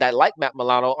like Matt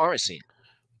Milano aren't seeing?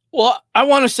 Well, I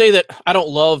want to say that I don't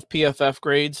love PFF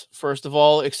grades, first of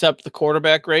all, except the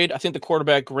quarterback grade. I think the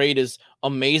quarterback grade is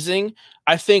amazing.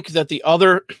 I think that the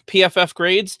other PFF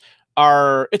grades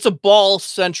it's a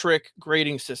ball-centric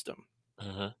grading system.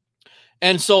 Mm-hmm.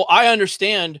 And so I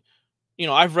understand,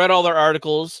 I've read all their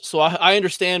articles, so I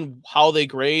understand how they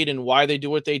grade and why they do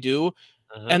what they do.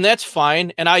 Mm-hmm. And that's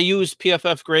fine. And I use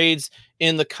PFF grades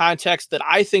in the context that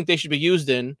I think they should be used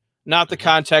in, not the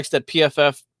context that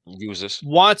PFF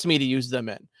wants me to use them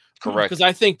in. Correct. Because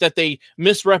I think that they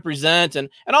misrepresent and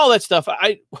all that stuff.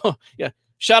 Yeah.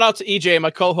 Shout out to EJ, my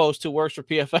co-host who works for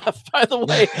PFF, by the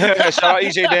way. Shout out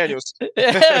EJ Daniels.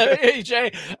 Yeah,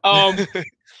 EJ.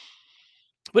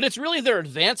 But it's really their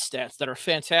advanced stats that are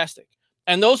fantastic.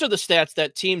 And those are the stats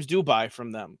that teams do buy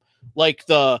from them. Like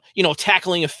the,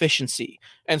 tackling efficiency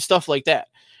and stuff like that.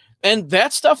 And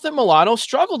that's stuff that Milano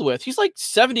struggled with. He's like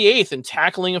 78th in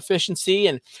tackling efficiency,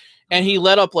 and he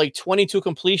let up like 22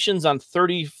 completions on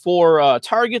 34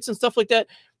 targets and stuff like that.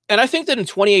 And I think that in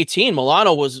 2018,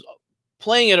 Milano was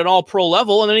playing at an all-pro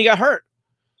level, and then he got hurt.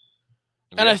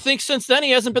 Yeah. And I think since then he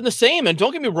hasn't been the same. And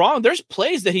don't get me wrong, there's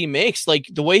plays that he makes, like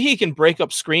the way he can break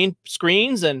up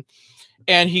screens and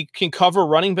he can cover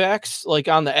running backs like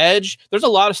on the edge. There's a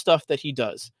lot of stuff that he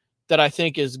does that I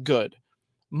think is good.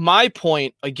 My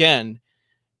point, again,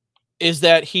 is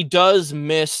that he does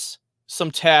miss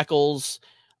some tackles.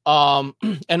 And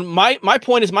my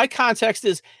point is, my context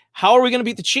is, how are we going to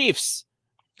beat the Chiefs?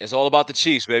 It's all about the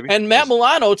Chiefs, baby. And Matt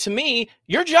Milano, to me,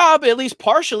 your job, at least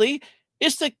partially,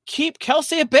 is to keep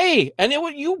Kelce at bay. And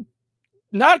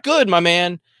not good, my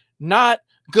man. Not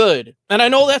good. And I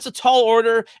know that's a tall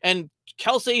order, and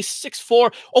Kelce's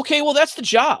 6'4". Okay, well, that's the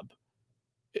job.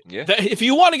 Yeah. If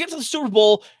you want to get to the Super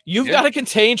Bowl, you've got to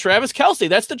contain Travis Kelce.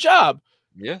 That's the job.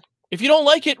 Yeah. If you don't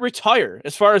like it, retire,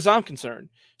 as far as I'm concerned.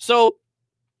 So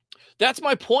that's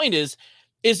my point is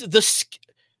the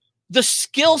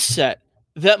skill set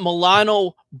that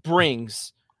Milano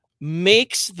brings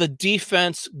makes the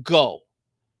defense go.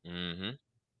 Mm-hmm.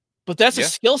 But that's a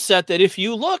skill set that if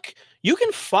you look, you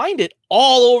can find it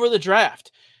all over the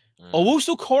draft.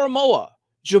 Owusu-Koramoah,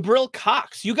 Jabril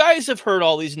Cox. You guys have heard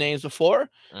all these names before.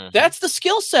 Mm-hmm. That's the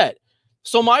skill set.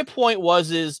 So my point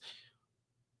is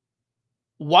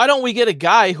why don't we get a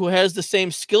guy who has the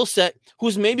same skill set,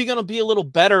 who's maybe going to be a little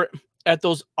better at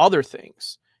those other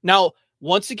things? Now,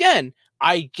 once again,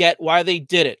 I get why they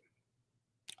did it.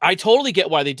 I totally get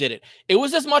why they did it. It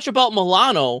was as much about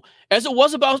Milano as it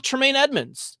was about Tremaine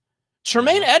Edmunds.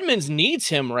 Tremaine Edmunds needs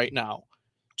him right now.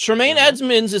 Tremaine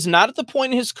Edmunds is not at the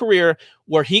point in his career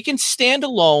where he can stand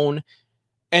alone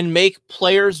and make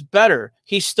players better.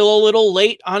 He's still a little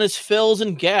late on his fills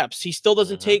and gaps. He still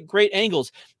doesn't take great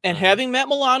angles. And having Matt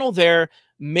Milano there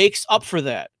makes up for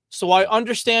that. So I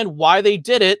understand why they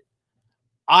did it.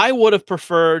 I would have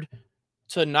preferred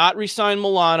to not re-sign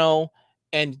Milano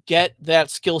and get that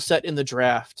skill set in the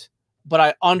draft. But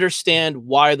I understand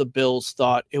why the Bills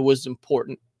thought it was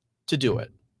important to do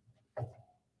it.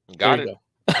 Got it.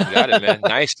 Got it, man.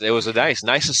 Nice. It was a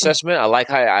nice assessment. I like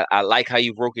how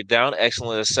you broke it down.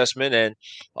 Excellent assessment. And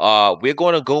we're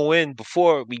going to go in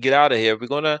before we get out of here. We're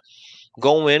going to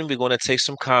go in. We're gonna take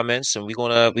some comments, and we're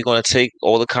gonna take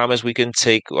all the comments we can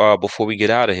take before we get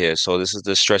out of here. So this is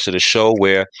the stretch of the show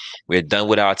where we're done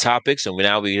with our topics, and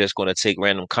we're just gonna take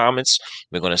random comments.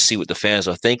 We're gonna see what the fans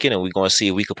are thinking, and we're gonna see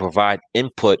if we could provide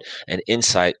input and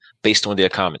insight based on their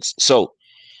comments. So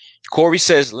Corey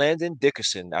says Landon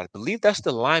Dickerson. I believe that's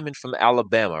the lineman from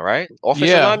Alabama, right?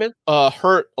 Offensive lineman.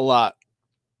 Hurt a lot.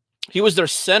 He was their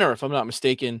center, if I'm not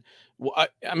mistaken.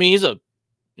 I mean, he's a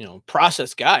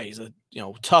process guy. He's a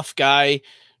tough guy.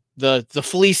 The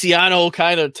Feliciano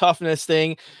kind of toughness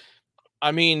thing.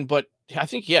 I mean, but I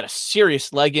think he had a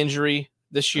serious leg injury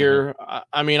this year.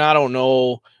 I mean, I don't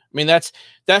know. I mean, that's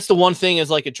the one thing as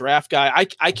like a draft guy.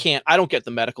 I don't get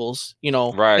the medicals,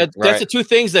 Right. That's the two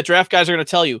things that draft guys are going to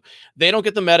tell you. They don't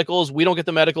get the medicals. We don't get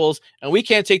the medicals, and we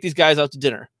can't take these guys out to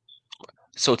dinner.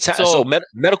 So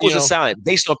medicals are silent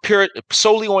based on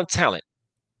solely on talent.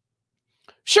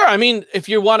 Sure. I mean, if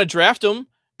you want to draft them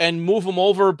and move them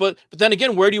over, but then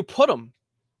again, where do you put them?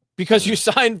 Because you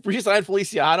re-signed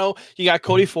Feliciano, you got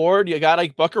Cody Ford, you got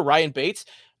like Bucker, Ryan Bates.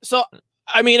 So,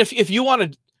 I mean, if you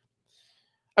want to,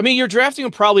 I mean, you're drafting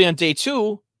him probably on day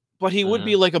 2, but he would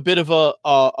be like a bit of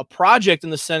a project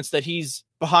in the sense that he's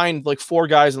behind like 4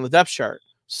 guys on the depth chart.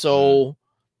 So,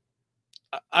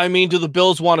 I mean, do the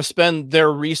Bills want to spend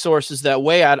their resources that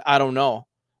way? I don't know,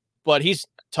 but he's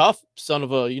tough son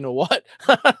of a what.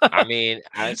 I mean,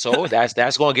 so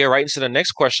that's going to get right into the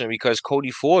next question, because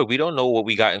Cody Ford, we don't know what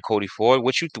we got in Cody Ford.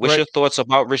 What's your thoughts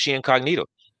about Richie Incognito?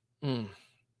 I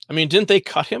mean, didn't they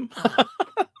cut him?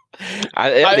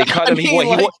 They cut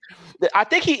him. I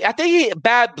think he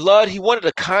bad blood. He wanted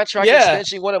a contract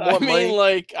extension. He wanted more money.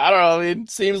 Like, I don't know. I mean, it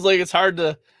seems like it's hard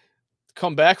to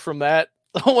come back from that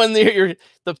when the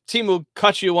team who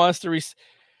cut you wants to.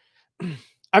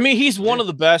 I mean, he's one of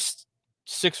the best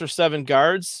 6 or 7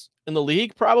 guards in the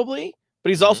league, probably, but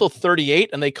he's also 38,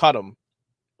 and they cut him.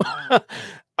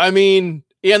 I mean,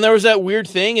 and there was that weird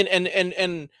thing,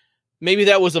 and maybe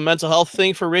that was a mental health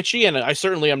thing for Richie, and I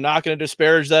certainly am not going to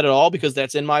disparage that at all, because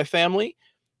that's in my family.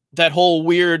 That whole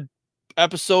weird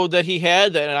episode that he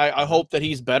had, and I hope that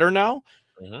he's better now,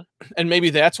 and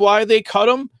maybe that's why they cut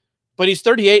him. But he's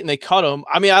 38 and they cut him.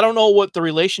 I mean, I don't know what the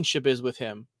relationship is with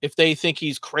him. If they think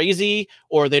he's crazy,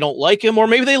 or they don't like him, or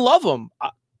maybe they love him.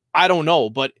 I don't know.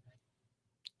 But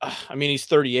I mean, he's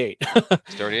 38.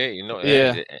 He's 38,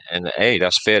 yeah. And hey,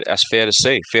 that's fair. That's fair to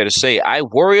say. Fair to say. I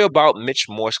worry about Mitch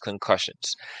Morse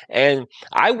concussions, and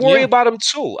I worry about him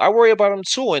too.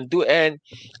 And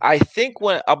I think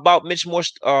about Mitch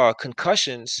Morse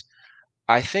concussions,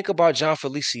 I think about John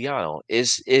Feliciano.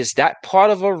 Is that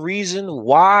part of a reason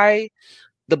why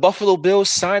the Buffalo Bills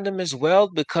signed him as well?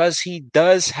 Because he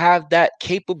does have that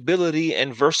capability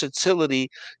and versatility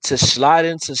to slide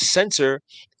into center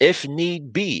if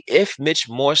need be. If Mitch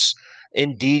Morse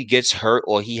indeed gets hurt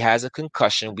or he has a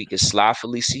concussion, we could slide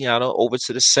Feliciano over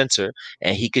to the center,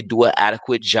 and he could do an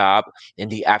adequate job in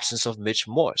the absence of Mitch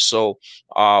Morse. So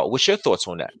what's your thoughts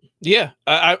on that? Yeah,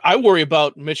 I worry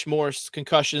about Mitch Morse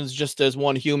concussions just as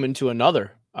one human to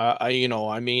another.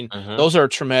 Those are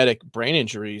traumatic brain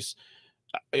injuries.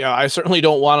 I certainly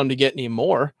don't want him to get any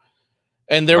more.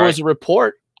 And there was a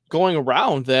report going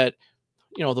around that,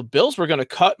 the Bills were going to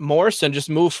cut Morse and just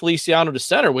move Feliciano to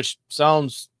center, which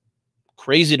sounds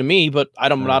crazy to me, but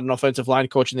I'm not an offensive line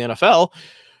coach in the NFL.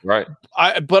 Right.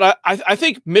 I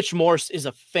think Mitch Morse is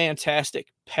a fantastic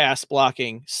pass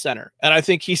blocking center. And I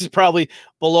think he's probably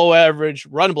below average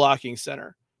run blocking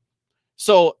center.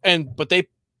 So, but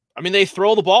they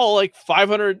throw the ball like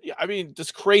 500,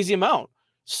 this crazy amount.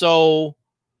 So,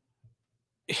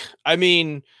 I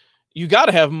mean, you got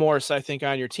to have Morse, I think,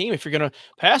 on your team. If you're going to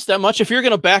pass that much, if you're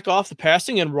going to back off the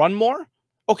passing and run more,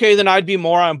 okay, then I'd be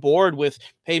more on board with,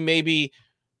 hey, maybe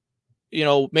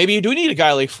you do need a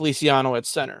guy like Feliciano at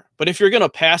center. But if you're going to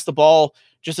pass the ball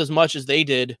just as much as they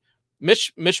did,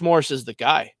 Mitch Morse is the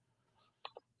guy.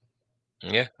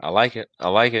 Yeah, I like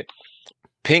it.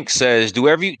 Pink says, do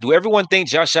everyone think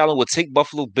Josh Allen will take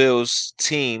Buffalo Bills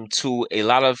team to a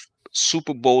lot of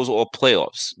Super Bowls or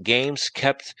playoffs? Games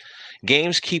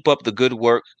keep up the good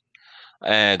work,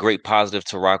 and great positive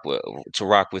to rock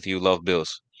with you. Love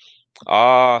Bills.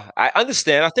 I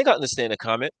understand. I think I understand the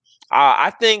comment.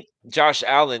 I think Josh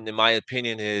Allen, in my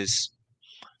opinion, is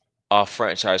a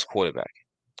franchise quarterback.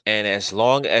 And as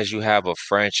long as you have a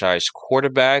franchise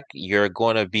quarterback, you're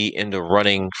going to be in the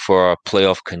running for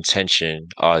playoff contention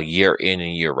year in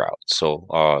and year out.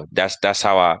 So that's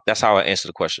how I answer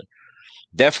the question.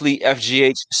 Definitely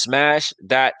FGH, smash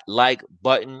that like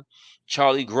button.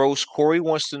 Charlie Gross, Corey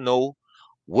wants to know,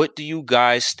 what do you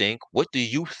guys think? What do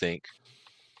you think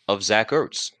of Zach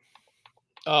Ertz?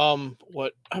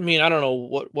 What I mean, I don't know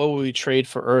what would we trade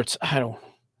for Ertz.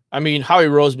 I mean, Howie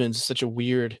Roseman's such a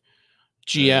weird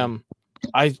GM.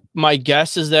 My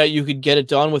guess is that you could get it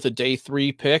done with a day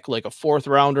 3 pick, like a 4th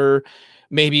rounder,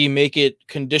 maybe make it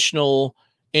conditional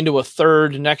into a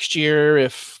 3rd next year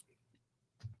if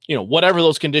whatever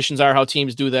those conditions are, how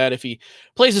teams do that. If he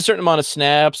plays a certain amount of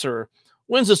snaps or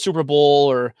wins the Super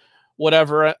Bowl or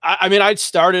whatever. I mean, I'd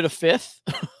start at a 5th.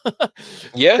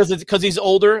 Yeah. Because he's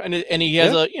older and he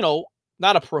has a,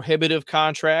 not a prohibitive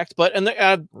contract, but and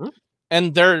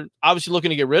they're obviously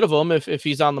looking to get rid of him if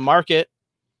he's on the market.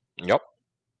 Yep.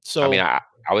 So I mean, I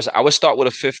would start with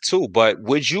a 5th too, but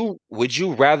would you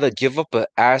rather give up an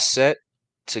asset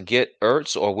to get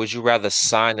Ertz, or would you rather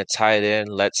sign a tight end,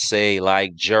 let's say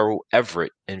like Gerald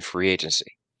Everett in free agency?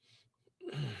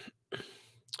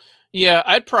 Yeah,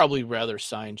 I'd probably rather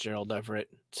sign Gerald Everett,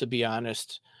 to be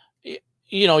honest.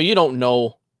 You don't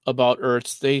know about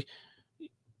Ertz.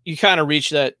 You kind of reach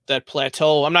that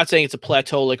plateau. I'm not saying it's a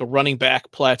plateau like a running back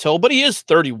plateau, but he is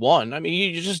 31. I mean,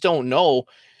 you just don't know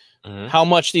how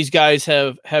much these guys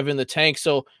have in the tank.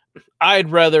 So I'd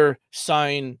rather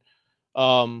sign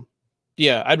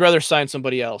I'd rather sign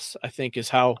somebody else, I think, is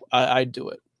how I'd do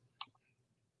it.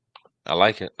 I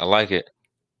like it.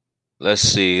 Let's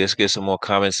see. Let's get some more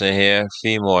comments in here.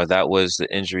 Femore, that was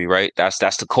the injury, right? That's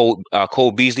the Cole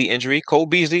Beasley injury. Cole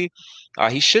Beasley,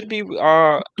 he should be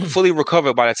fully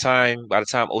recovered by the time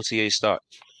OTA start.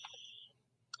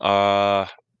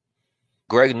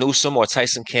 Greg Newsome or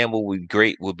Tyson Campbell would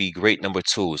be great number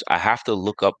 2s. I have to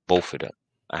look up both of them.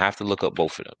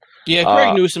 Yeah,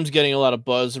 Greg Newsome's getting a lot of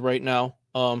buzz right now.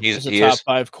 He's a top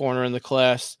 5 corner in the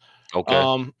class.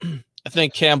 Okay. I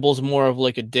think Campbell's more of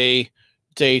like a day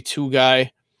 2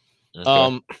 guy.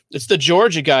 Okay. It's the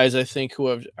Georgia guys, I think, who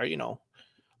are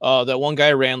that one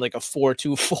guy ran like a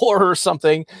 4.24 or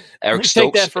something. Eric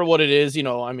Stokes. Take that for what it is,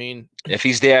 I mean, if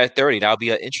he's there at 30, that would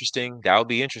be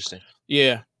interesting.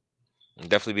 Yeah.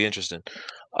 Definitely be interesting.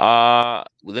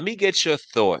 Let me get your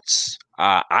thoughts.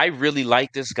 I really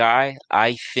like this guy.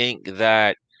 I think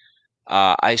that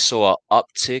I saw an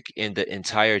uptick in the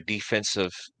entire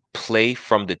defensive play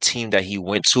from the team that he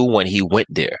went to when he went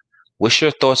there. What's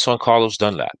your thoughts on Carlos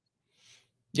Dunlap?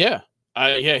 Yeah,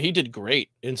 he did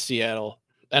great in Seattle,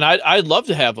 and I'd love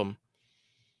to have him.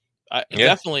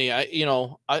 Definitely,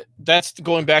 that's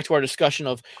going back to our discussion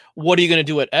of what are you going to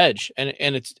do at edge, and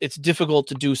it's difficult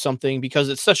to do something because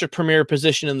it's such a premier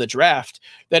position in the draft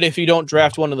that if you don't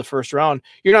draft one in the first round,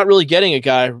 you're not really getting a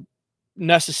guy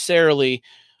necessarily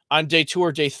on day 2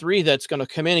 or day 3 that's going to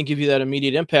come in and give you that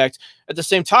immediate impact. At the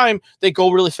same time, they go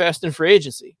really fast in free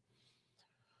agency.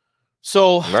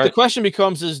 So The question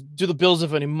becomes is, do the Bills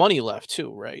have any money left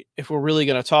too, right? If we're really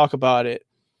going to talk about it,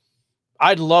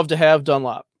 I'd love to have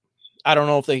Dunlap. I don't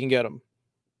know if they can get him.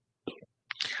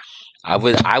 I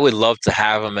would love to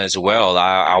have him as well.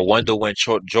 I wonder when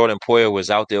Jordan Poyer was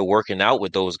out there working out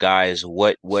with those guys,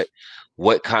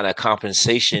 what kind of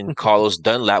compensation Carlos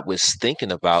Dunlap was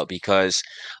thinking about, because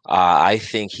I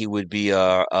think he would be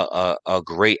a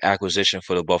great acquisition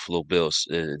for the Buffalo Bills.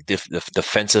 The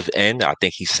defensive end, I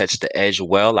think he sets the edge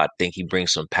well. I think he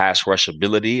brings some pass rush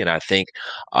ability, and I think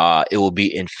it will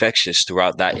be infectious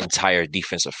throughout that entire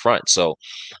defensive front. So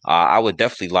I would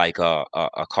definitely like a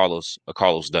Carlos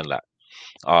Dunlap.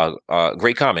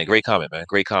 Great comment, man.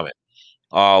 Great comment.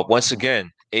 Once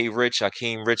again, A. Rich,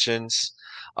 Hakeem Richens,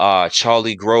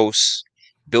 Charlie Gross,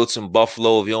 built in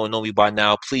Buffalo. If you don't know me by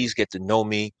now, please get to know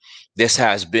me. This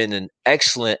has been an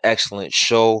excellent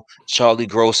show. Charlie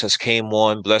Gross has came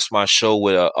on, blessed my show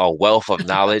with a wealth of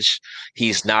knowledge.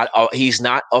 He's not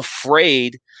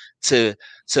afraid to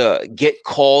get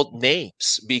called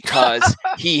names because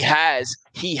he has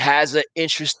an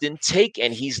interesting take,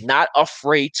 and he's not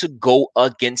afraid to go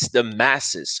against the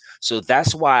masses. So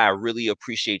that's why I really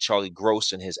appreciate Charlie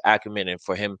Gross and his acumen, and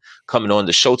for him coming on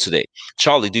the show today.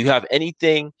 Charlie, do you have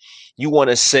anything you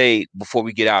want to say before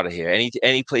we get out of here?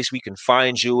 Any place we can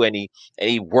find you?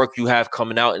 Any work you have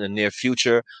coming out in the near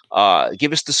future?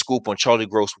 Give us the scoop on Charlie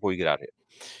Gross before we get out of here.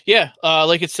 Yeah,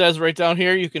 like it says right down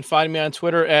here, you can find me on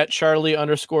Twitter at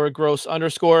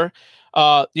Charlie_Gross_.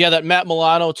 That Matt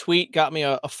Milano tweet got me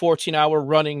a 14-hour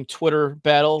running Twitter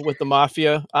battle with the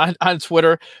Mafia on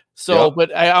Twitter. So, yep.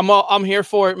 But I'm here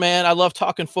for it, man. I love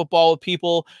talking football with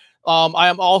people. I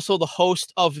am also the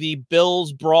host of the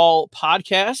Bills Brawl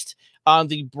podcast on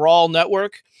the Brawl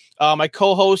Network. My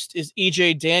co-host is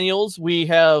EJ Daniels. We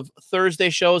have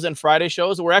Thursday shows and Friday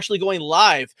shows. We're actually going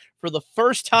live for the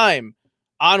first time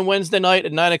on Wednesday night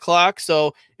at 9:00.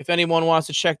 So if anyone wants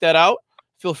to check that out,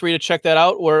 feel free to check that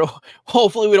out, where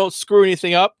hopefully we don't screw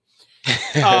anything up.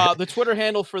 The Twitter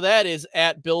handle for that is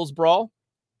at Bills Brawl.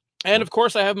 And of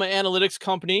course, I have my analytics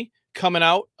company coming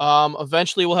out.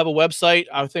 Eventually, we'll have a website.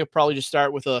 I think I'll probably just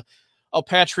start with a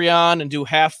Patreon and do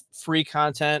half free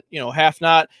content, half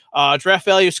not. Draft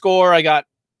value score. I got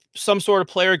some sort of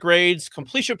player grades,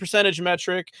 completion percentage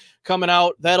metric coming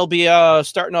out. That'll be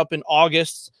starting up in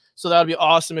August. So that'd be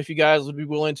awesome if you guys would be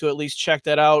willing to at least check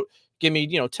that out. Give me,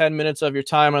 10 minutes of your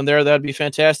time on there. That'd be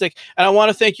fantastic. And I want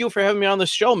to thank you for having me on the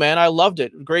show, man. I loved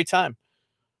it. Great time.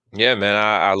 Yeah, man,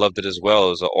 I loved it as well. It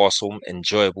was an awesome,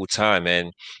 enjoyable time,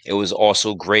 and it was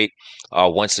also great,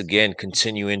 once again,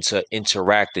 continuing to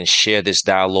interact and share this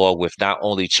dialogue with not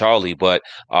only Charlie, but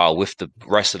with the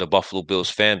rest of the Buffalo Bills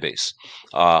fan base.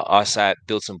 Us at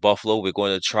Built in Buffalo, we're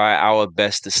going to try our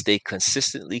best to stay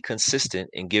consistently consistent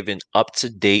in giving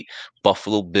up-to-date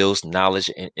Buffalo Bills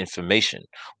knowledge and information.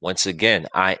 Once again,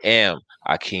 I am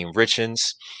Akeem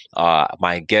Richens.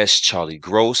 My guest, Charlie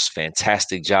Gross.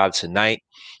 Fantastic job tonight.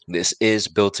 This is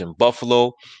Built in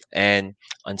Buffalo, and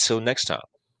until next time.